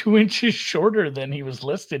like 2 inches shorter than he was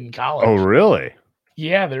listed in college. Oh, really?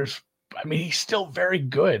 Yeah, he's still very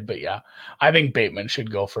good, but yeah, I think Bateman should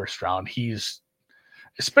go first round. He's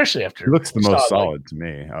especially after he looks the most solid to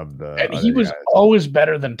me of the. And he was always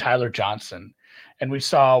better than Tyler Johnson, and we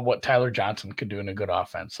saw what Tyler Johnson could do in a good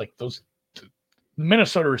offense. Like those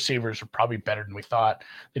Minnesota receivers are probably better than we thought.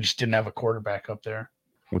 They just didn't have a quarterback up there.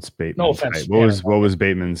 What's Bateman's no offense height? What was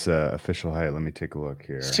Bateman's official height? Let me take a look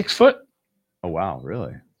here. 6 foot. Oh wow,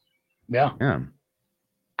 really? Yeah.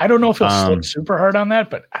 I don't know if he'll slip super hard on that,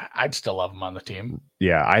 but I'd still love him on the team.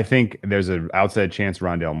 Yeah, I think there's an outside chance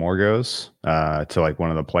Rondale Moore goes to like one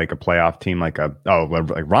of the a playoff team, like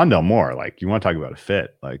Rondale Moore. Like you want to talk about a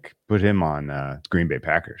fit? Like put him on Green Bay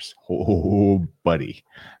Packers. Oh, buddy,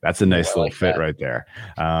 that's a nice little fit right there.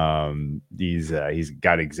 He's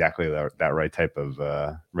got exactly that right type of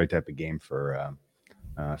game for a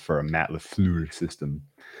Matt LaFleur system.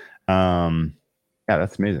 Yeah,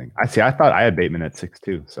 that's amazing. I thought I had Bateman at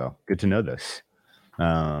 6'2", so good to know this.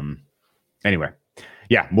 Anyway,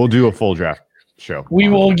 yeah, we'll do a full draft show. We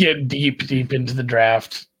will get deep into the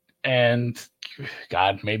draft, and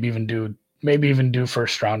God, maybe even do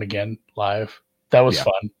first round again live. That was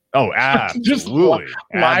fun. Oh, absolutely. Just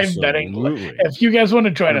live betting. If you guys want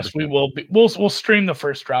to join 100%. Us, we'll stream the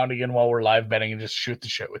first round again while we're live betting and just shoot the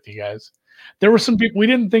shit with you guys. There were some people we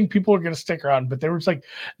didn't think people were going to stick around, but there was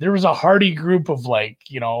a hearty group of a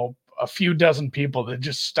few dozen people that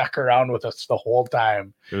just stuck around with us the whole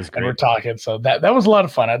time. It was great. And we're talking, so that was a lot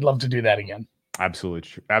of fun. I'd love to do that again.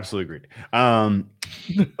 Absolutely agreed.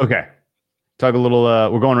 Okay, talk a little.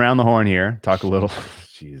 We're going around the horn here. Talk a little.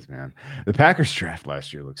 Jeez, man, the Packers draft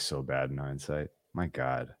last year looked so bad in hindsight. My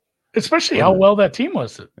God, especially how well that team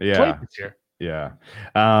was. Yeah, this year. Yeah.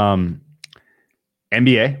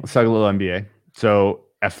 NBA. Let's talk a little NBA. So,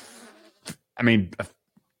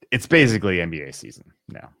 it's basically NBA season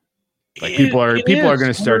now. Like people are going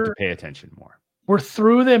to start to pay attention more. We're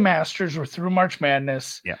through the Masters. We're through March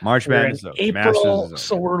Madness. Yeah, March Madness. April.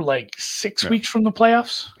 So we're like 6 weeks from the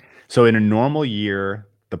playoffs. So in a normal year,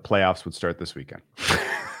 the playoffs would start this weekend.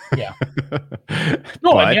 Yeah.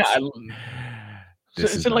 No, But yeah.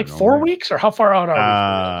 this Is it like not 4 normal. weeks or how far out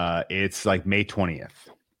are we? It's like May 20th.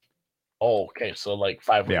 Oh, okay. So like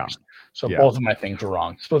 5 weeks. Yeah. So Yeah. Both of my things were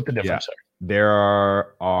wrong. Split the difference There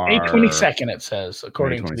are May 22nd, it says,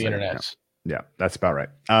 according to the internet. Yeah, that's about right.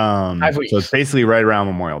 5 weeks. So it's basically right around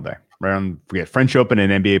Memorial Day. Right on, forget French Open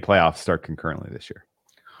and NBA playoffs start concurrently this year.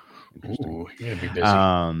 Ooh, you're gonna be busy.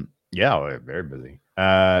 Yeah, we're very busy.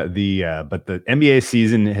 But the NBA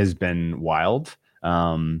season has been wild.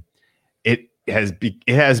 It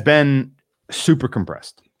has been super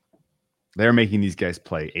compressed. They're making these guys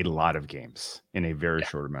play a lot of games in a very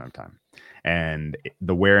short amount of time, and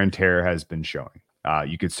the wear and tear has been showing.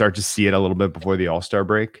 You could start to see it a little bit before the All-Star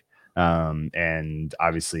break. And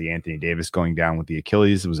obviously Anthony Davis going down with the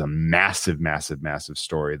Achilles was a massive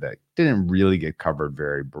story that didn't really get covered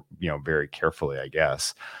very carefully, I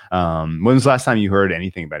guess. When was the last time you heard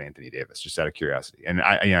anything about Anthony Davis, just out of curiosity? And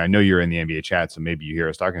I know you're in the NBA chat, so maybe you hear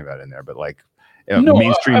us talking about it in there, but like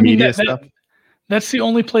mainstream media stuff. That's the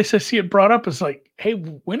only place I see it brought up is like, hey,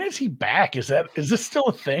 when is he back? Is this still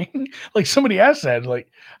a thing? Like somebody asked that,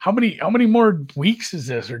 like, how many more weeks is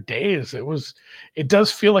this or days? It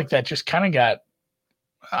does feel like that just kind of got,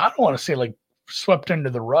 I don't want to say like swept under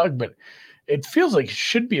the rug, but it feels like it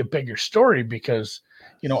should be a bigger story because,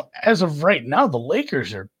 as of right now, the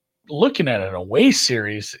Lakers are looking at an away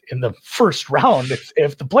series in the first round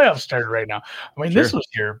if the playoffs started right now. I mean, This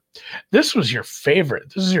was your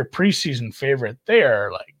favorite. This is your preseason favorite. They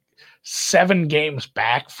are like 7 games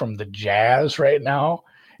back from the Jazz right now.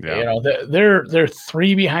 Yeah. They're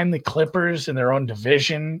 3 behind the Clippers in their own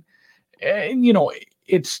division. And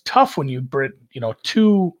it's tough when you bring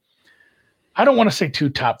two, I don't want to say 2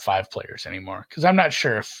 top 5 players anymore because I'm not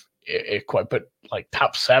sure if it quite, but like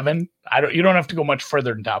top 7, you don't have to go much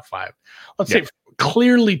further than top 5. Let's say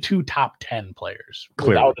clearly 2 top 10 players,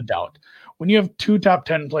 without a doubt. When you have 2 top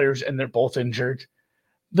 10 players and they're both injured,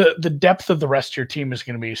 the depth of the rest of your team is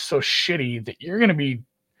going to be so shitty that you're going to be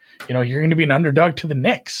an underdog to the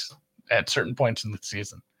Knicks at certain points in the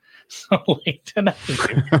season. So like tonight,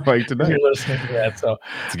 you're listening to that. So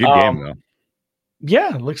it's a good game though.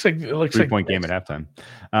 Yeah, it looks like 3-point game at halftime.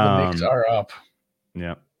 The Knicks are up.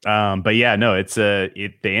 Yeah. But yeah, no,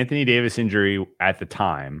 the Anthony Davis injury at the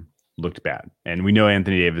time looked bad. And we know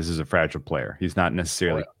Anthony Davis is a fragile player. He's not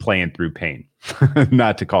necessarily playing through pain,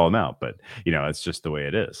 not to call him out, but it's just the way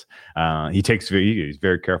it is. He's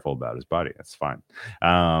very careful about his body. That's fine.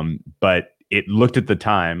 But it looked at the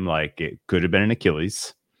time like it could have been an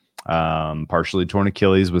Achilles. Partially torn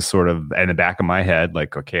Achilles was sort of in the back of my head,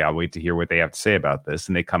 like, okay, I'll wait to hear what they have to say about this.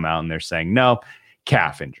 And they come out and they're saying, no,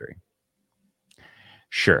 calf injury.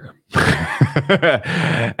 Sure.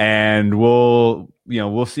 And we'll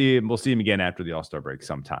see him again after the All-Star break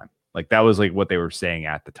sometime. Like that was like what they were saying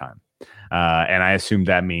at the time. And I assumed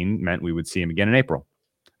that meant we would see him again in April.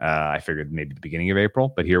 I figured maybe the beginning of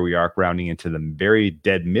April, but here we are rounding into the very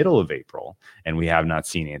dead middle of April, and we have not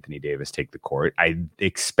seen Anthony Davis take the court. I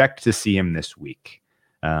expect to see him this week.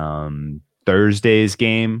 Thursday's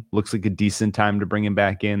game looks like a decent time to bring him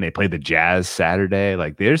back in. They play the Jazz Saturday.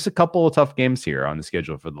 Like there's a couple of tough games here on the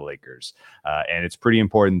schedule for the Lakers. And it's pretty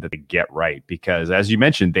important that they get right because as you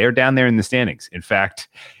mentioned, they're down there in the standings. In fact,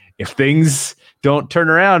 if things don't turn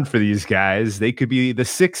around for these guys, they could be the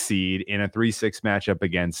 6th seed in a 3-6 matchup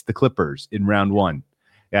against the Clippers in round 1.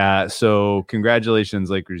 So congratulations,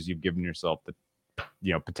 Lakers. You've given yourself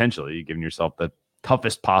potentially you've given yourself the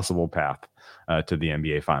toughest possible path to the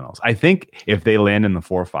NBA Finals. I think if they land in the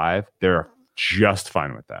 4-5, they're just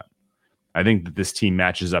fine with that. I think that this team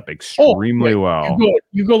matches up extremely well.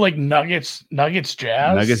 You go like Nuggets,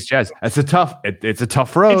 Jazz. It's a tough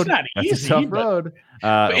road. It's not easy. It's a tough road.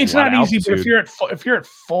 It's not easy. But if you're at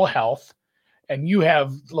full health and you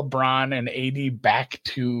have LeBron and AD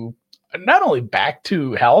not only back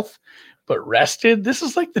to health, but rested. This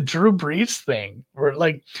is like the Drew Brees thing where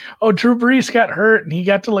like, Drew Brees got hurt and he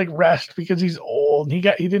got to like rest because he's old. He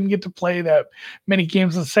didn't get to play that many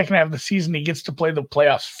games in the second half of the season. He gets to play the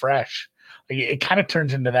playoffs fresh. Like, it kind of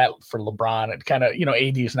turns into that for LeBron. It kind of,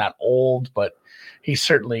 AD is not old, but his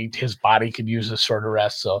body could use a sort of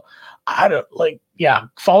rest. So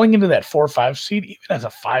falling into that 4-5 seed, even as a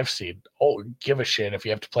 5 seed, give a shit if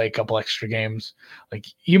you have to play a couple extra games. Like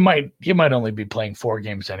you might only be playing 4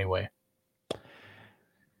 games anyway.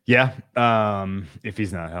 Yeah, if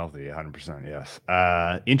he's not healthy, 100%. Yes.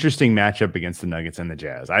 Interesting matchup against the Nuggets and the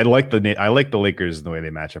Jazz. I like the Lakers and the way they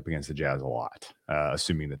match up against the Jazz a lot,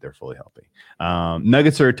 assuming that they're fully healthy.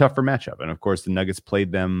 Nuggets are a tougher matchup, and of course, the Nuggets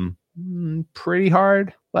played them pretty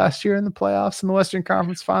hard last year in the playoffs in the Western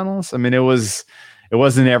Conference Finals. I mean, it was it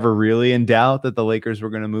wasn't ever really in doubt that the Lakers were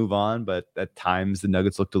going to move on, but at times the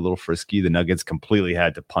Nuggets looked a little frisky. The Nuggets completely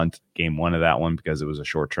had to punt game 1 of that one because it was a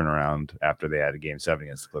short turnaround after they had a game 7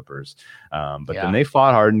 against the Clippers. Then they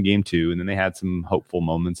fought hard in game 2, and then they had some hopeful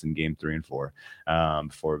moments in game 3 and 4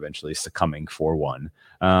 before eventually succumbing 4-1.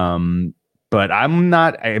 But I'm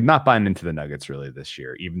not buying into the Nuggets really this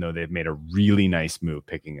year, even though they've made a really nice move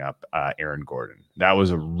picking up Aaron Gordon. That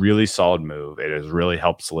was a really solid move. It has really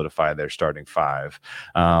helped solidify their starting 5.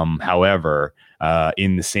 However,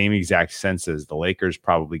 in the same exact senses, the Lakers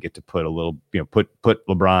probably get to put a little, put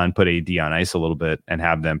LeBron, put AD on ice a little bit and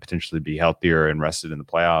have them potentially be healthier and rested in the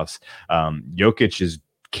playoffs. Jokic is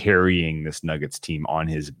carrying this Nuggets team on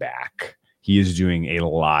his back. He is doing a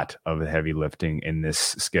lot of heavy lifting in this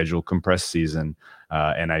schedule compressed season.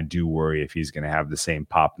 And I do worry if he's going to have the same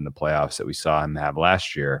pop in the playoffs that we saw him have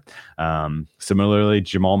last year. Similarly,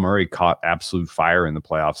 Jamal Murray caught absolute fire in the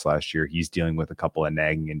playoffs last year. He's dealing with a couple of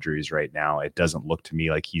nagging injuries right now. It doesn't look to me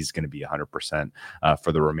like he's going to be 100%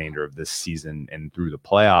 for the remainder of this season and through the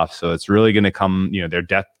playoffs. So it's really going to come, their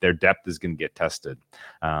depth is going to get tested.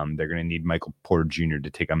 They're going to need Michael Porter Jr. to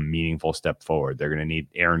take a meaningful step forward. They're going to need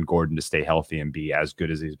Aaron Gordon to stay healthy and be as good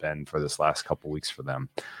as he's been for this last couple weeks for them.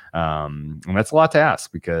 And that's a lot to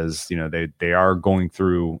ask because they are going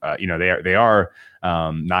through they are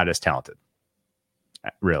not as talented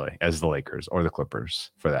really as the Lakers or the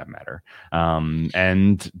Clippers for that matter,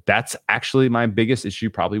 and that's actually my biggest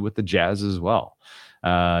issue probably with the Jazz as well.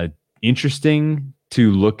 Interesting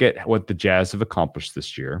to look at what the Jazz have accomplished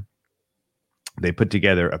this year. They put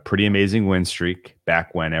together a pretty amazing win streak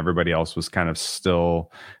back when everybody else was kind of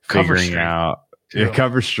still figuring out a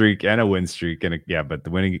cover streak and a win streak, but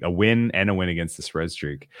a win and a win against the spread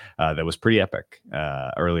streak that was pretty epic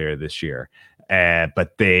earlier this year.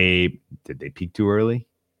 But did they peak too early?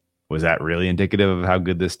 Was that really indicative of how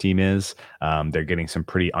good this team is? They're getting some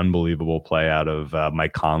pretty unbelievable play out of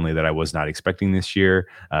Mike Conley that I was not expecting this year.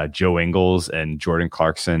 Joe Ingles and Jordan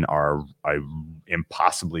Clarkson are an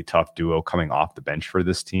impossibly tough duo coming off the bench for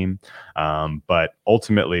this team. But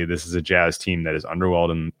ultimately, this is a Jazz team that is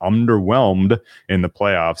underwhelmed in the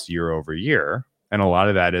playoffs year over year. And a lot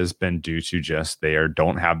of that has been due to just they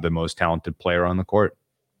don't have the most talented player on the court,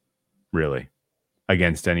 really,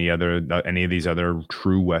 against any of these other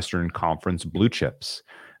true Western Conference blue chips.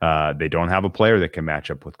 They don't have a player that can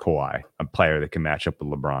match up with Kawhi, a player that can match up with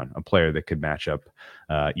LeBron, a player that could match up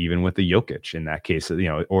even with the Jokic in that case,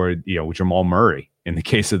 or Jamal Murray in the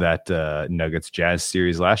case of that Nuggets Jazz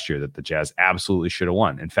series last year that the Jazz absolutely should have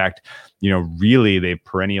won. In fact, really they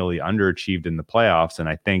perennially underachieved in the playoffs. And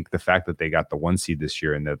I think the fact that they got the 1 seed this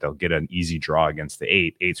year and that they'll get an easy draw against the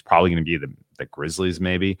 8's probably going to be the Grizzlies.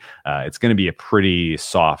 Maybe it's going to be a pretty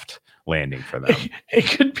soft landing for them. It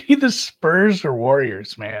could be the Spurs or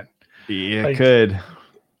Warriors, man. Yeah, it could.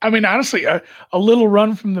 I mean, honestly, a little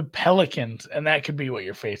run from the Pelicans, and that could be what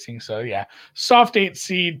you're facing. So, yeah, soft 8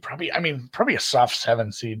 seed, probably a soft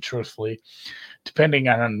 7 seed, truthfully, depending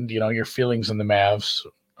on, your feelings on the Mavs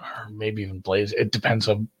or maybe even Blazers. It depends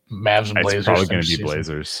on Mavs and Blazers. It's probably going to be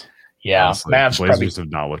Blazers. Yeah, honestly. Blazers have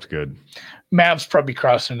not looked good. Mavs probably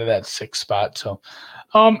crossed into that 6th spot. So,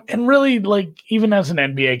 and really, like, even as an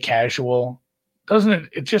NBA casual, doesn't it?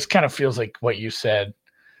 It just kind of feels like what you said.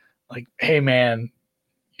 Like, hey, man,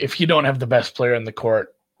 if you don't have the best player in the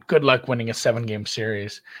court, good luck winning a 7-game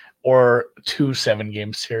series or 2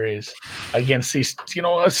 7-game series against these,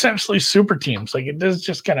 essentially super teams. Like, it does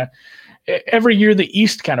just kind of every year the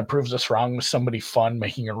East kind of proves us wrong with somebody fun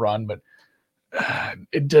making a run, but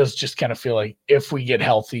it does just kind of feel like if we get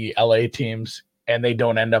healthy LA teams and they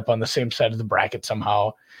don't end up on the same side of the bracket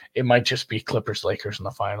somehow, it might just be Clippers Lakers in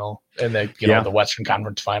the final and the Western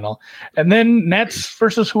Conference final, and then Nets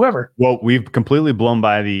versus whoever. Well, we've completely blown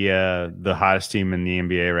by the hottest team in the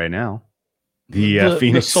NBA right now, the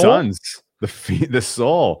Phoenix Suns, the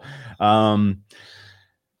Soul. My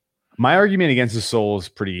argument against the Soul is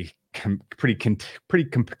pretty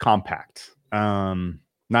compact. Not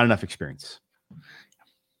enough experience.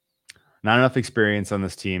 Not enough experience on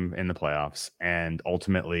this team in the playoffs. And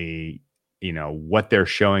ultimately, what they're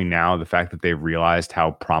showing now, the fact that they've realized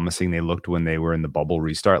how promising they looked when they were in the bubble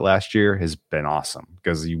restart last year has been awesome,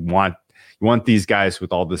 because you want these guys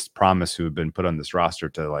with all this promise who have been put on this roster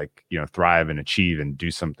to thrive and achieve and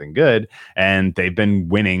do something good. And they've been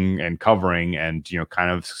winning and covering and,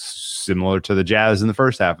 kind of similar to the Jazz in the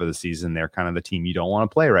first half of the season. They're kind of the team you don't want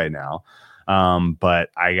to play right now. But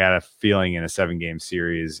I got a feeling in a 7-game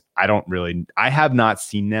series, I have not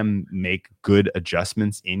seen them make good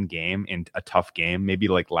adjustments in game in a tough game. Maybe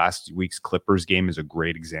like last week's Clippers game is a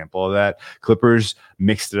great example of that. Clippers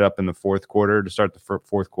mixed it up in the fourth quarter to start the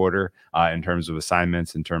fourth quarter in terms of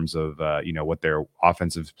assignments, in terms of, what their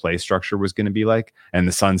offensive play structure was going to be like. And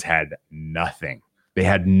the Suns had nothing. They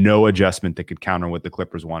had no adjustment that could counter what the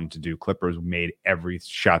Clippers wanted to do. Clippers made every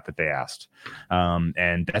shot that they asked.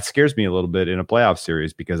 And that scares me a little bit in a playoff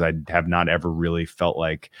series because I have not ever really felt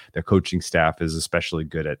like their coaching staff is especially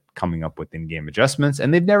good at coming up with in-game adjustments.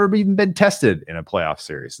 And they've never even been tested in a playoff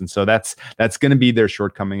series. And so that's going to be their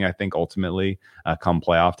shortcoming, I think, ultimately, come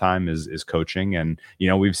playoff time is coaching. And,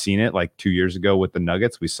 we've seen it like 2 years ago with the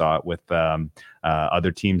Nuggets. We saw it with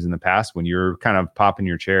other teams in the past. When you're kind of popping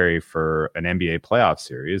your cherry for an NBA playoff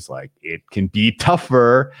series, like it can be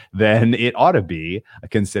tougher than it ought to be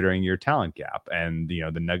considering your talent gap. And,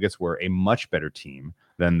 the Nuggets were a much better team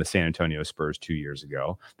than the San Antonio Spurs 2 years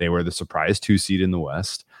ago. They were the surprise 2 seed in the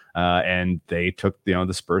West. And they took,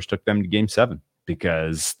 the Spurs took them to Game 7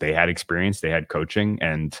 because they had experience, they had coaching,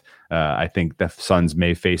 and I think the Suns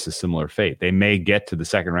may face a similar fate. They may get to the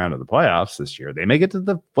second round of the playoffs this year. They may get to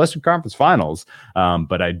the Western Conference Finals,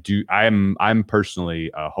 but I'm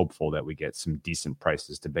personally hopeful that we get some decent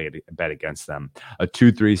prices to bet against them. A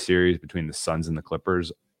 2-3 series between the Suns and the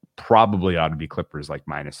Clippers probably ought to be Clippers like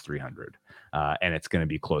minus 300, and it's going to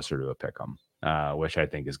be closer to a pick 'em. Which I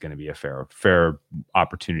think is going to be a fair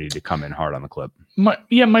opportunity to come in hard on the clip.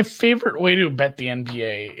 My favorite way to bet the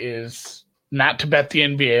NBA is not to bet the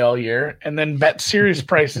NBA all year and then bet series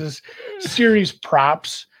prices, series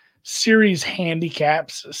props, series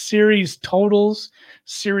handicaps, series totals,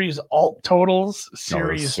 series alt totals,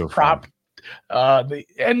 series prop.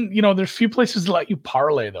 There's few places that let you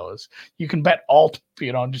parlay those. You can bet alt,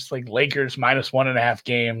 just like Lakers minus 1.5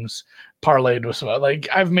 games parlayed with some, like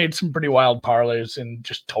I've made some pretty wild parlays in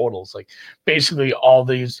just totals, like basically all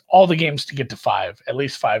the games to get to 5, at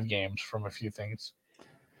least 5 games from a few things.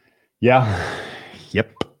 Yeah.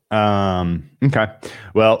 Yep. Okay.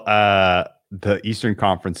 Well, the Eastern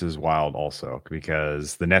Conference is wild also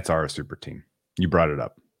because the Nets are a super team. You brought it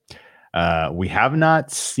up. We have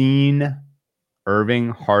not seen Irving,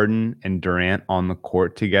 Harden, and Durant on the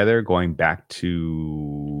court together going back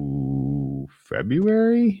to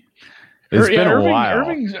February. It's been a while.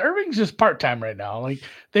 Irving's just part-time right now. Like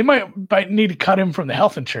they might need to cut him from the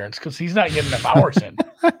health insurance because he's not getting enough hours in.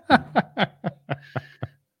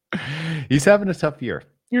 He's having a tough year.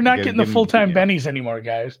 You're not getting the full-time bennies anymore,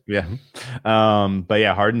 guys. Yeah. But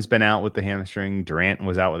yeah, Harden's been out with the hamstring. Durant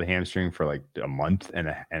was out with a hamstring for like a month and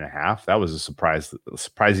a half. That was a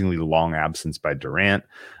surprisingly long absence by Durant.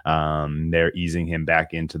 They're easing him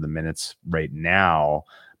back into the minutes right now.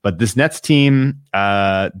 But this Nets team,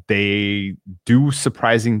 they do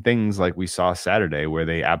surprising things like we saw Saturday where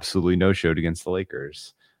they absolutely no-showed against the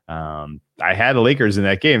Lakers. I had the Lakers in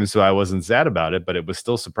that game, so I wasn't sad about it, but it was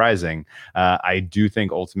still surprising. I do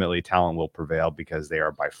think ultimately talent will prevail because they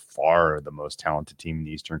are by far the most talented team in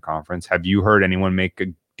the Eastern Conference. Have you heard anyone make a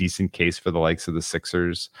decent case for the likes of the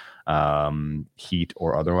Sixers, Heat,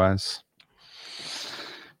 or otherwise?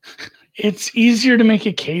 It's easier to make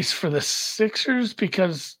a case for the Sixers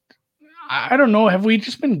because I don't know. Have we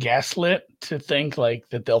just been gaslit to think like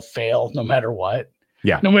that they'll fail no matter what?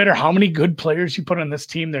 Yeah. No matter how many good players you put on this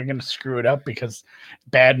team, they're going to screw it up because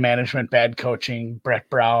bad management, bad coaching. Brett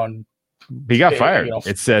Brown, he got fired.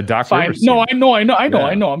 It's Doc Rivers. No, I know.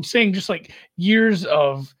 I'm saying just like years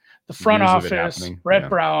of the front office, Brett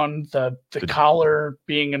Brown, the collar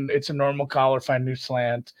being it's a normal collar, find new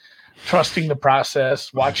slant. Trusting the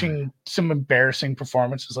process, watching some embarrassing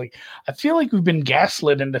performances. Like I feel like we've been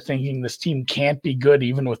gaslit into thinking this team can't be good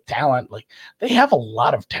even with talent. Like they have a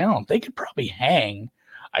lot of talent. They could probably hang.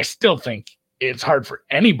 I still think it's hard for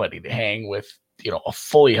anybody to hang with, a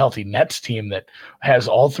fully healthy Nets team that has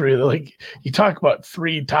all three. Like you talk about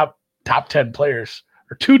 3 top 10 players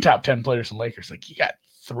or 2 top 10 players in Lakers. Like you got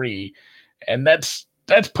 3, and that's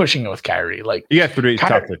pushing it with Kyrie. Like you got 3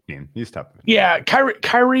 top 15. He's top 15. Yeah,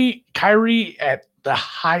 Kyrie at the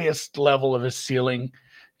highest level of his ceiling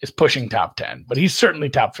is pushing top 10, but he's certainly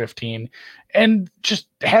top 15. And just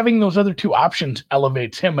having those other 2 options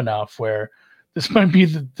elevates him enough where this might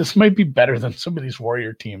be better than some of these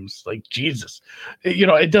Warrior teams. Like Jesus,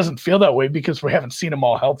 it doesn't feel that way because we haven't seen them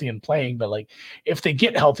all healthy and playing. But like if they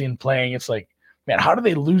get healthy and playing, it's like, man, how do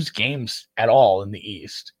they lose games at all in the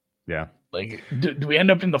East? Yeah. Like, do we end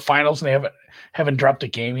up in the finals and they haven't dropped a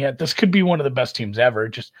game yet? This could be one of the best teams ever.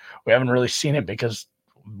 Just we haven't really seen it because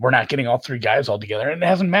we're not getting all 3 guys all together, and it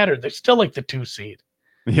hasn't mattered. They're still like the 2 seed.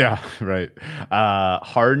 Yeah, right.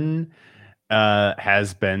 Harden,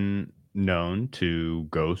 has been known to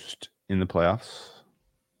ghost in the playoffs.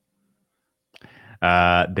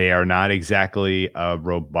 They are not exactly a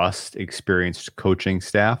robust, experienced coaching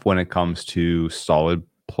staff when it comes to solid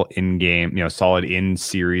in-game, solid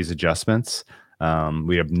in-series adjustments.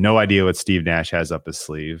 We have no idea what Steve Nash has up his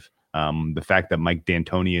sleeve. The fact that Mike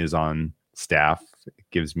D'Antoni is on staff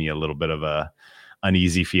gives me a little bit of a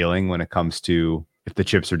uneasy feeling when it comes to if the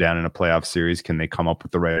chips are down in a playoff series, can they come up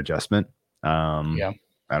with the right adjustment? I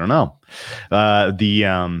don't know.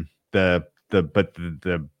 The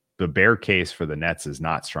bear case for the Nets is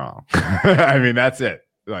not strong. I mean, that's it.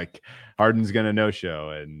 Like Harden's going to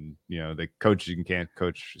no-show, and the coaching can't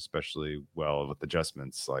coach especially well with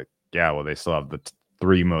adjustments. Like, yeah, well, they still have the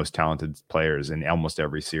three most talented players in almost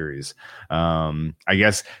every series. I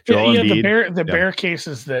guess. Embiid, the bear case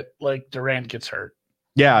is that like Durant gets hurt.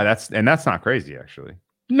 Yeah, that's not crazy actually.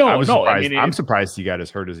 No, I'm surprised he got as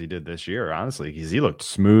hurt as he did this year, honestly, because he looked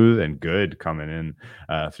smooth and good coming in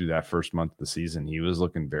through that first month of the season. He was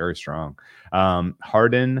looking very strong.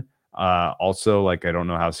 Harden, also, like, I don't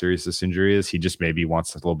know how serious this injury is. He just maybe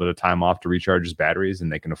wants a little bit of time off to recharge his batteries, and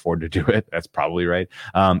they can afford to do it. That's probably right.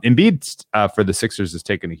 Embiid for the Sixers has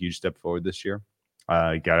taken a huge step forward this year.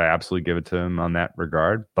 Got to absolutely give it to him on that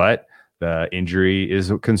regard, but the injury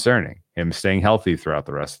is concerning. Him staying healthy throughout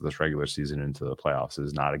the rest of this regular season into the playoffs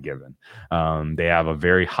is not a given. They have a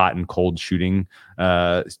very hot and cold shooting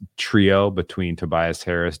trio between Tobias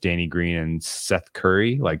Harris, Danny Green, and Seth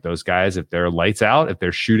Curry. Like those guys, if they're lights out, if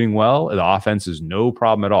they're shooting well, the offense is no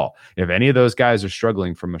problem at all. If any of those guys are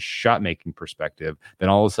struggling from a shot making perspective, then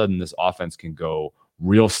all of a sudden this offense can go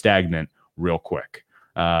real stagnant real quick.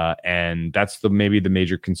 And that's maybe the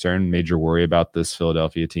major concern, major worry about this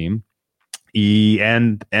Philadelphia team.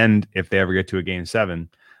 And if they ever get to a game 7,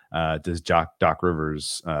 does Doc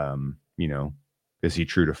Rivers, is he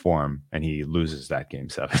true to form and he loses that game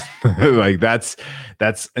 7? Like that's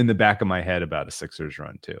in the back of my head about a Sixers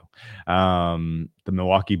run too. The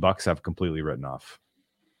Milwaukee Bucks have completely written off.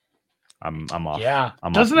 I'm off. Yeah.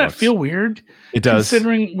 Doesn't that feel weird? It does.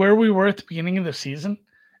 Considering where we were at the beginning of the season.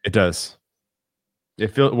 It does. It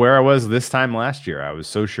feels where I was this time last year. I was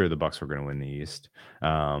so sure the Bucks were going to win the East,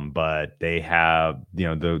 but they have, the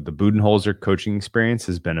Budenholzer coaching experience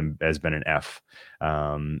has been an F,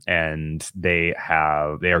 and they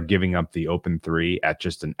are giving up the open three at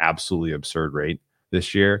just an absolutely absurd rate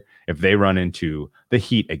this year. If they run into the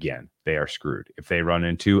Heat again, they are screwed. If they run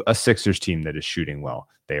into a Sixers team that is shooting well,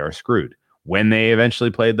 they are screwed. When they eventually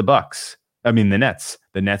play the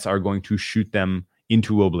Nets are going to shoot them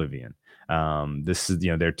into oblivion. This is,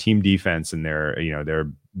 their team defense and their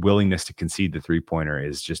willingness to concede the 3-pointer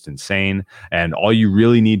is just insane. And all you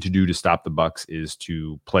really need to do to stop the Bucks is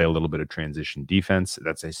to play a little bit of transition defense.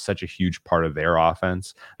 That's such a huge part of their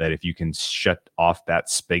offense that if you can shut off that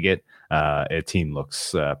spigot, a team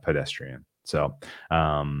looks pedestrian. So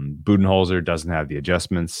Budenholzer doesn't have the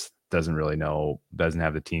adjustments, doesn't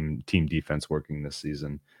have the team defense working this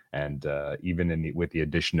season. And even with the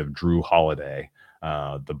addition of Drew Holiday,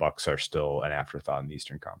 the Bucks are still an afterthought in the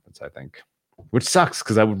Eastern Conference, I think, which sucks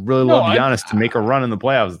because I would really love Giannis to make a run in the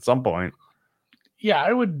playoffs at some point. Yeah,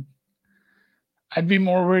 I'd be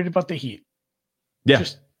more worried about the Heat. Yeah.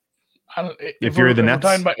 If you're the Nets,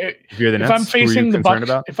 if I'm facing the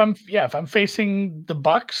Bucks, if I'm facing the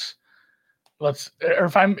Bucks,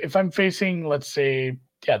 if I'm facing, let's say,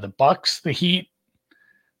 the Bucks, the Heat,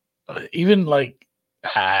 even like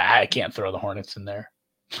I can't throw the Hornets in there.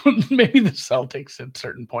 Maybe the Celtics at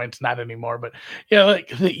certain points, not anymore. But yeah,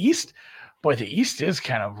 like the East, the East is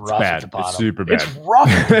kind of rough at the bottom. It's super bad. It's rough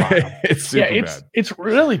at the bottom. It's super bad. It's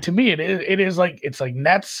really, to me, it's like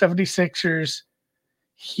Nets, 76ers,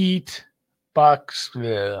 Heat, Bucks,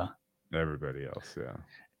 everybody else, yeah.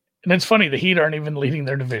 And it's funny, the Heat aren't even leading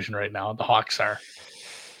their division right now. The Hawks are.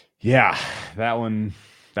 Yeah, that one.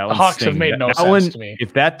 The Hawks have made no sense to me.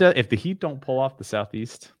 If the Heat don't pull off the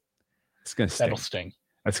Southeast, it's gonna sting. That'll sting.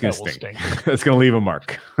 That's gonna sting. That's gonna leave a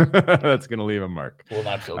mark. That's gonna leave a mark. Will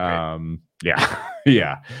not feel great.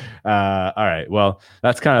 Yeah. All right. Well,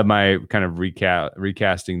 that's kind of my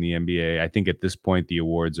recasting the NBA. I think at this point the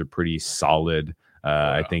awards are pretty solid.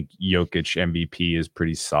 I think Jokic MVP is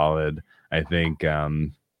pretty solid. I think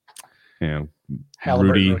Halliburton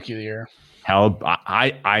Rudy, Rookie of the Year.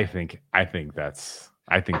 I think that's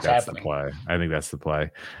the play. I think that's the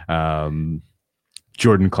play.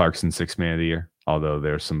 Jordan Clarkson, 6th man of the year. Although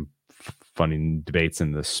there's some funny debates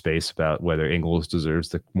in the space about whether Ingles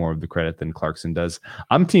deserves more of the credit than Clarkson does.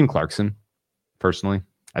 I'm team Clarkson, personally.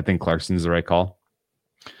 I think Clarkson's the right call.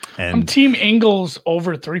 And I'm team Ingles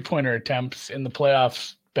over 3-pointer attempts in the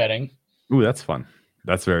playoffs betting. Ooh, that's fun.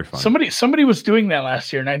 That's very fun. Somebody was doing that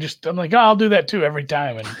last year, and I'm like, oh, I'll do that too every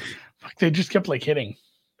time, and they just kept like hitting.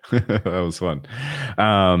 That was fun.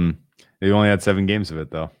 They only had 7 games of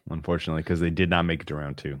it though, unfortunately, because they did not make it to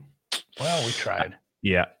round 2. Well, we tried.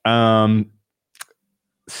 Yeah.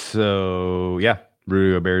 So yeah,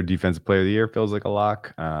 Rudy Gobert Defensive Player of the Year feels like a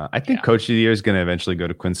lock. I think Coach of the Year is going to eventually go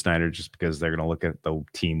to Quinn Snyder, just because they're going to look at the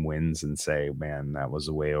team wins and say, man, that was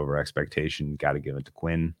way over expectation. Got to give it to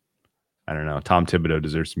Quinn. I don't know. Tom Thibodeau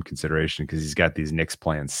deserves some consideration because he's got these Knicks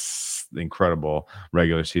playing incredible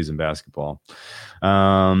regular season basketball.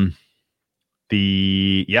 And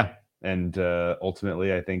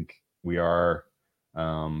ultimately, I think we are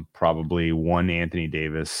probably one Anthony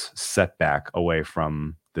Davis setback away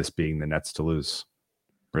from this being the Nets to lose,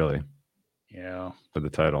 really. Yeah. For the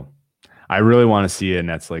title. I really want to see a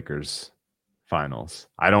Nets-Lakers finals.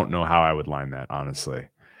 I don't know how I would line that, honestly.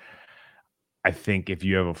 I think if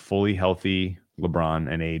you have a fully healthy LeBron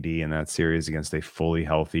and AD in that series against a fully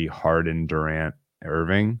healthy Harden, Durant,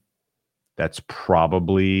 Irving, that's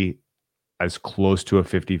probably as close to a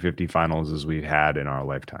 50-50 finals as we've had in our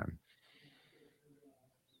lifetime.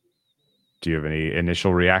 Do you have any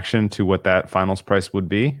initial reaction to what that finals price would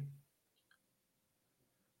be?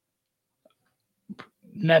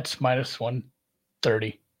 Nets minus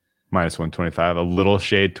 130. Minus 125. A little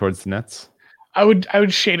shade towards the Nets? I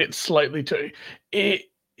would shade it slightly to it.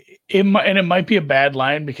 It might be a bad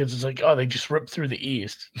line because it's like, oh, they just ripped through the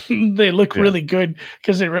East. They look really good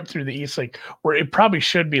because they ripped through the East. Like, where it probably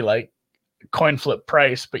should be like coin flip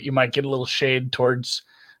price, but you might get a little shade towards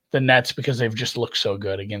the Nets because they've just looked so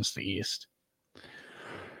good against the East.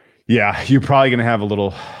 Yeah, you're probably going to have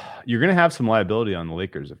you're going to have some liability on the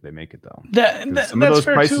Lakers if they make it, though. Some of those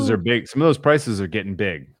prices are big. Some of those prices are getting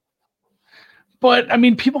big. But, I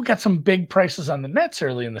mean, people got some big prices on the Nets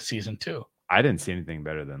early in the season, too. I didn't see anything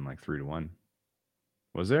better than like 3-1.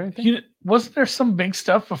 Was there anything? Wasn't there some big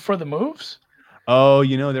stuff before the moves? Oh,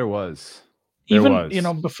 there was.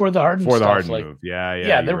 Before the Harden stuff. Move.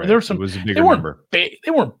 Yeah. There were some. It was a bigger number. They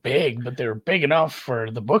weren't big, but they were big enough for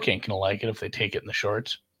the book ain't gonna like it if they take it in the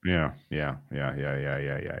shorts. Yeah. You're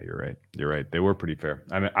right. They were pretty fair.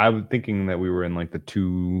 I mean, I was thinking that we were in like the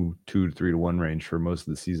 2 to 3 to 1 range for most of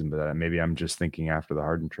the season, but maybe I'm just thinking after the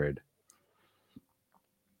Harden trade.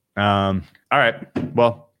 All right.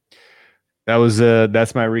 Well, that's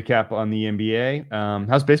my recap on the NBA.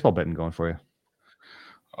 How's baseball betting going for you?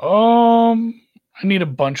 I need a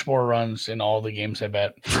bunch more runs in all the games I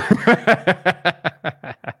bet.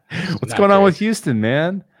 What's going on with Houston,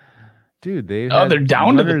 man? Dude, they're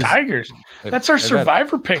down to the Tigers. That's our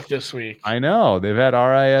survivor pick this week. I know. They've had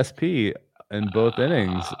RISP in both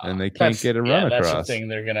innings, and they can't get a run across. That's the thing.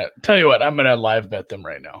 They're gonna tell you what. I'm gonna live bet them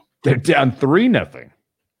right now. They're down 3-0.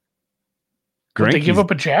 Did they give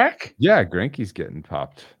up a jack? Yeah, Greinke's getting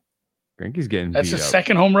popped. Greinke's getting. That's his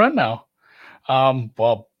second home run now.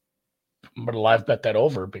 Well, I'm gonna live bet that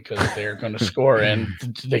over because they're going to score, and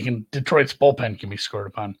Detroit's bullpen can be scored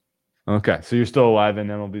upon. Okay, so you're still alive in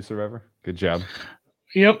MLB Survivor. Good job.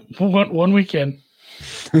 Yep, one weekend.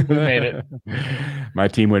 We made it. My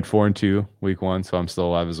team went 4-2 week 1, so I'm still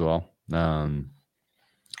alive as well. I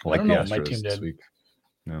like the Astros my team this week.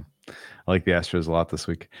 No, I like the Astros a lot this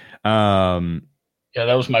week. Yeah,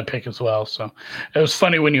 that was my pick as well. So it was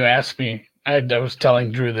funny when you asked me. I was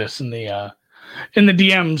telling Drew this in the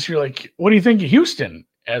DMs. You're like, "What do you think of Houston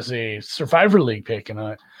as a Survivor League pick?" And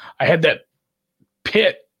I had that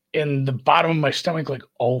pit in the bottom of my stomach, like,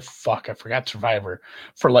 oh fuck, I forgot Survivor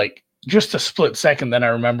for like just a split second. Then I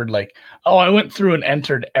remembered, like, oh, I went through and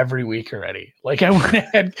entered every week already. Like I went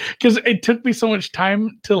ahead because it took me so much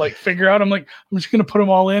time to like figure out. I'm like, I'm just gonna put them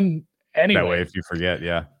all in anyway. That way, if you forget,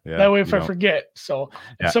 yeah. That way, if I forget. So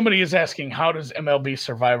if somebody is asking, how does MLB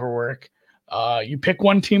Survivor work? You pick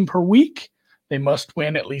one team per week. They must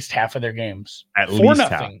win at least half of their games. At least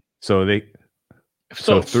half. So they.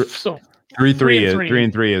 So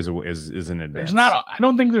 3-3 is an advance. There's not. I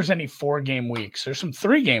don't think there's any 4-game weeks. There's some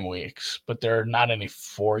 3-game weeks, but there are not any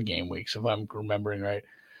 4-game weeks, if I'm remembering right.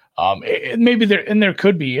 Maybe there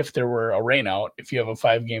could be if there were a rain out. If you have a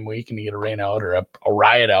 5-game week and you get a rain out or a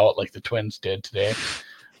riot out like the Twins did today.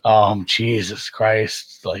 Jesus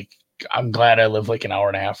Christ! Like I'm glad I live like an hour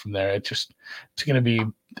and a half from there. There's gonna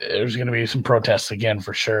be some protests again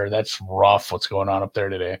for sure. That's rough. What's going on up there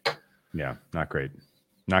today? Yeah, not great.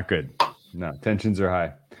 Not good. No, tensions are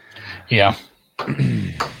high. Yeah.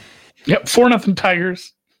 Yep, 4-0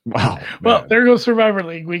 Tigers. Wow. Well, there goes Survivor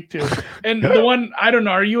League week 2. And the one, I don't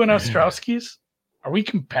know, are you and Ostrowski's? Are we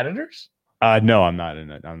competitors? No, I'm not in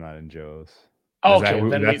it. I'm not in Joe's. Oh, okay.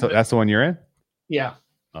 That's the one you're in? Yeah.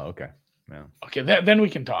 Oh, okay. Yeah. Okay, then we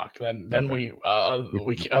can talk. Then we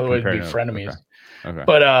otherwise be frenemies. Okay.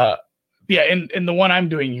 But yeah, in the one I'm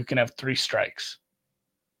doing, you can have 3 strikes.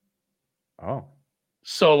 Oh.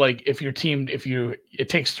 So like if it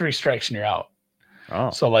takes 3 strikes and you're out. Oh.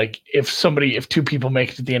 So like if 2 people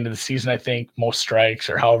make it to the end of the season, I think most strikes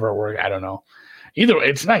or however it works, I don't know. Either way,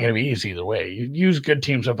 it's not going to be easy either way. You use good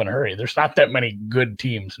teams up in a hurry. There's not that many good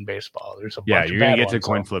teams in baseball. There's a bunch you're of going to get ones, to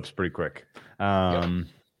coin flips pretty quick.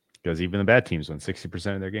 Because even the bad teams win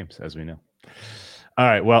 60% of their games, as we know. All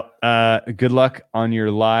right. Well, good luck on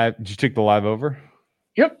your live. Did you take the live over?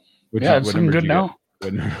 Yep. It's looking good now.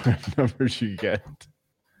 What numbers you get?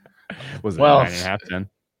 Was it 9.5, 10?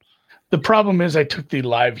 The problem is I took the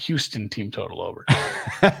live Houston team total over.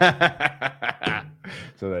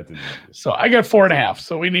 So that didn't. So I got 4.5.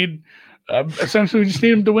 So we need essentially we just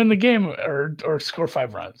need them to win the game or score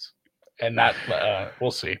 5 runs, and not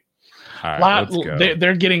we'll see. All right, let's go.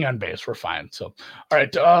 They're getting on base. We're fine. So, all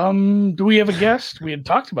right. Do we have a guest? We had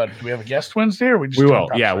talked about it. Do we have a guest Wednesday, or we will?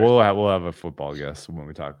 Yeah, we'll have a football guest when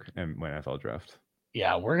we talk and when NFL draft.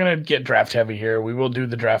 Yeah, we're gonna get draft heavy here. We will do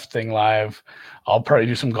the draft thing live. I'll probably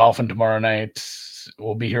do some golfing tomorrow night.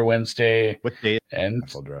 We'll be here Wednesday. What day? And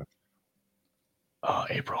NFL draft?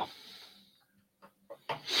 April.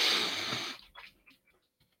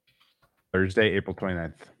 Thursday, April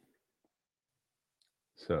 29th.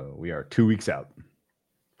 So we are 2 weeks out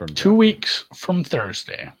from 2 weeks from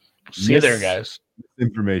Thursday. See you there, guys.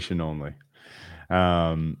 Information only.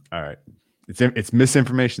 All right. It's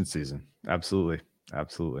misinformation season. Absolutely.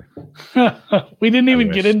 We didn't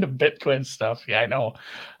even get into Bitcoin stuff. Yeah, I know.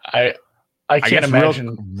 I can't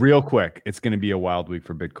imagine. Real quick, it's going to be a wild week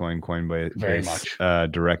for Bitcoin. Coinbase very much.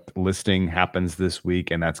 Direct listing happens this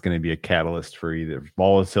week, and that's going to be a catalyst for either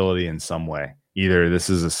volatility in some way. Either this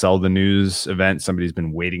is a sell the news event, somebody's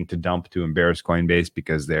been waiting to dump to embarrass Coinbase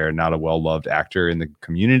because they're not a well-loved actor in the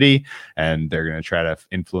community, and they're going to try to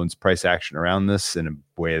influence price action around this in a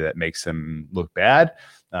way that makes them look bad.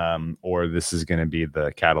 Or this is going to be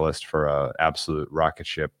the catalyst for a absolute rocket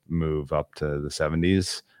ship move up to the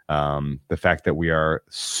 70s. The fact that we are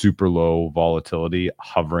super low volatility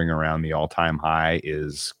hovering around the all-time high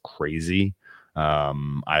is crazy.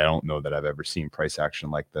 I don't know that I've ever seen price action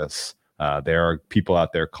like this. There are people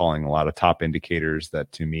out there calling a lot of top indicators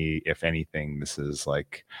that, to me, if anything, this is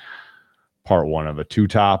like part one of a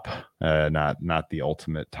 2-top, not the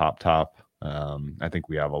ultimate top. I think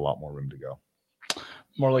we have a lot more room to go.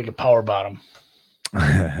 More like a power bottom.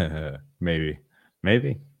 Maybe.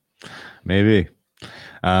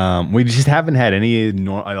 We just haven't had any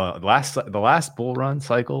the last bull run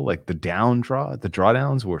cycle, like the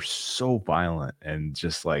drawdowns were so violent and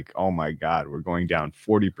just like, oh my God, we're going down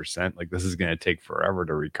 40%. Like this is going to take forever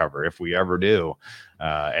to recover if we ever do.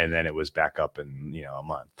 And then it was back up in, a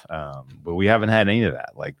month. But we haven't had any of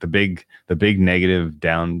that. Like the big negative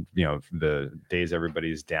down, the days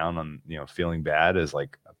everybody's down on, feeling bad is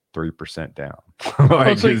like 3% down.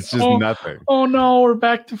 It's just nothing. Oh no, we're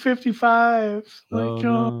back to 55. Like,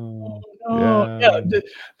 no. Yeah.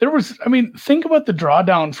 There was, think about the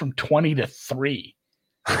drawdown from 20 to 3.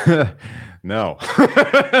 No.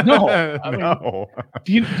 No.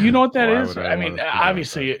 Do you know what that is?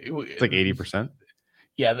 Obviously it's like 80%.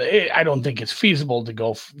 Yeah, I don't think it's feasible to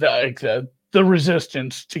go the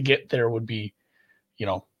resistance to get there would be,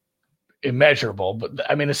 immeasurable. But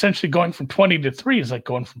essentially going from 20 to 3 is like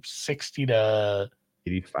going from 60 to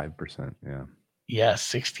 85%. Yeah. Yeah,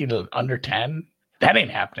 60 to under 10. That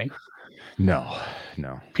ain't happening. No.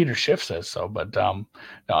 Peter Schiff says so, but no,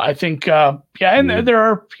 I think and there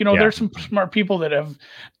are there's some smart people that have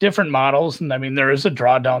different models, and there is a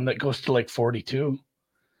drawdown that goes to like 42.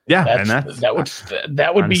 Yeah,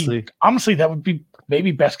 that would be honestly that would be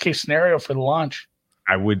maybe best case scenario for the launch.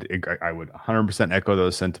 I would 100% echo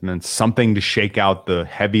those sentiments. Something to shake out the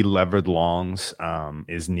heavy levered longs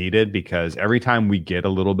is needed, because every time we get a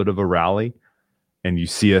little bit of a rally and you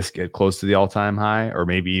see us get close to the all-time high, or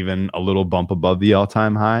maybe even a little bump above the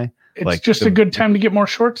all-time high, it's just a good time to get more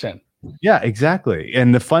shorts in. Yeah, exactly.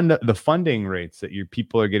 And the funding rates that your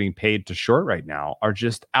people are getting paid to short right now are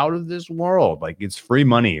just out of this world. Like it's free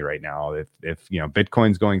money right now. If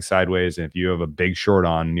Bitcoin's going sideways and if you have a big short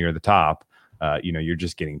on near the top, you're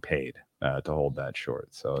just getting paid to hold that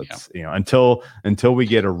short. So it's until we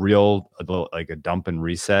get a real like a dump and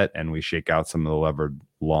reset and we shake out some of the levered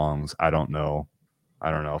longs, I don't know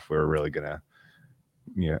if we're really gonna.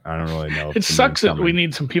 Yeah, I don't really know. It sucks that we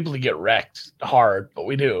need some people to get wrecked hard, but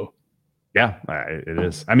we do. Yeah, it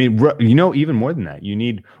is. Even more than that, we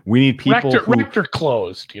need people wrecked or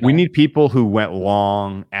closed. We need people who went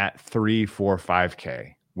long at 3, 4,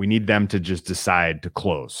 5K. We need them to just decide to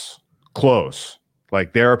close close.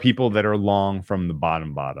 Like there are people that are long from the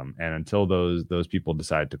bottom, and until those people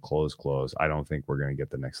decide to close, I don't think we're going to get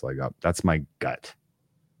the next leg up. That's my gut.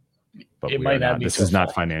 But it might not be. This is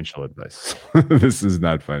not financial advice. This is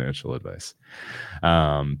not financial advice.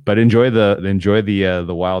 But enjoy the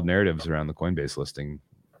wild narratives around the Coinbase listing.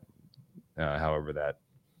 However that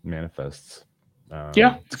manifests. If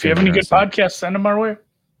you have any good podcasts, send them our way.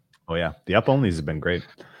 Oh yeah, the up onlys have been great.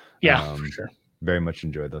 Yeah, for sure. Very much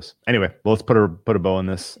enjoyed those. Anyway, well, let's put a bow on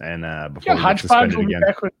this, and before we Hodgepodge will be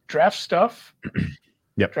back with draft stuff.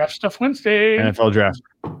 Yep, draft stuff Wednesday. NFL draft.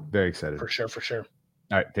 Very excited. For sure.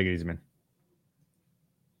 All right, take it easy, man.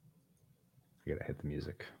 I gotta hit the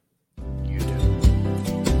music. You do.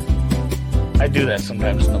 I do that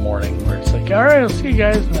sometimes in the morning, where it's like, all right, I'll see you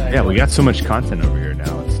guys. We got so much content over here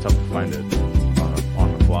now. It's tough to find it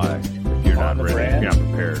on the fly if you're not ready, if you're not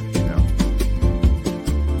prepared.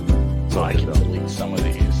 So I can delete some of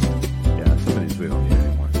these. Yeah, some of these we don't need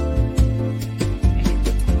anymore.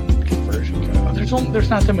 Conversion. There's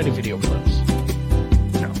not that many video clips.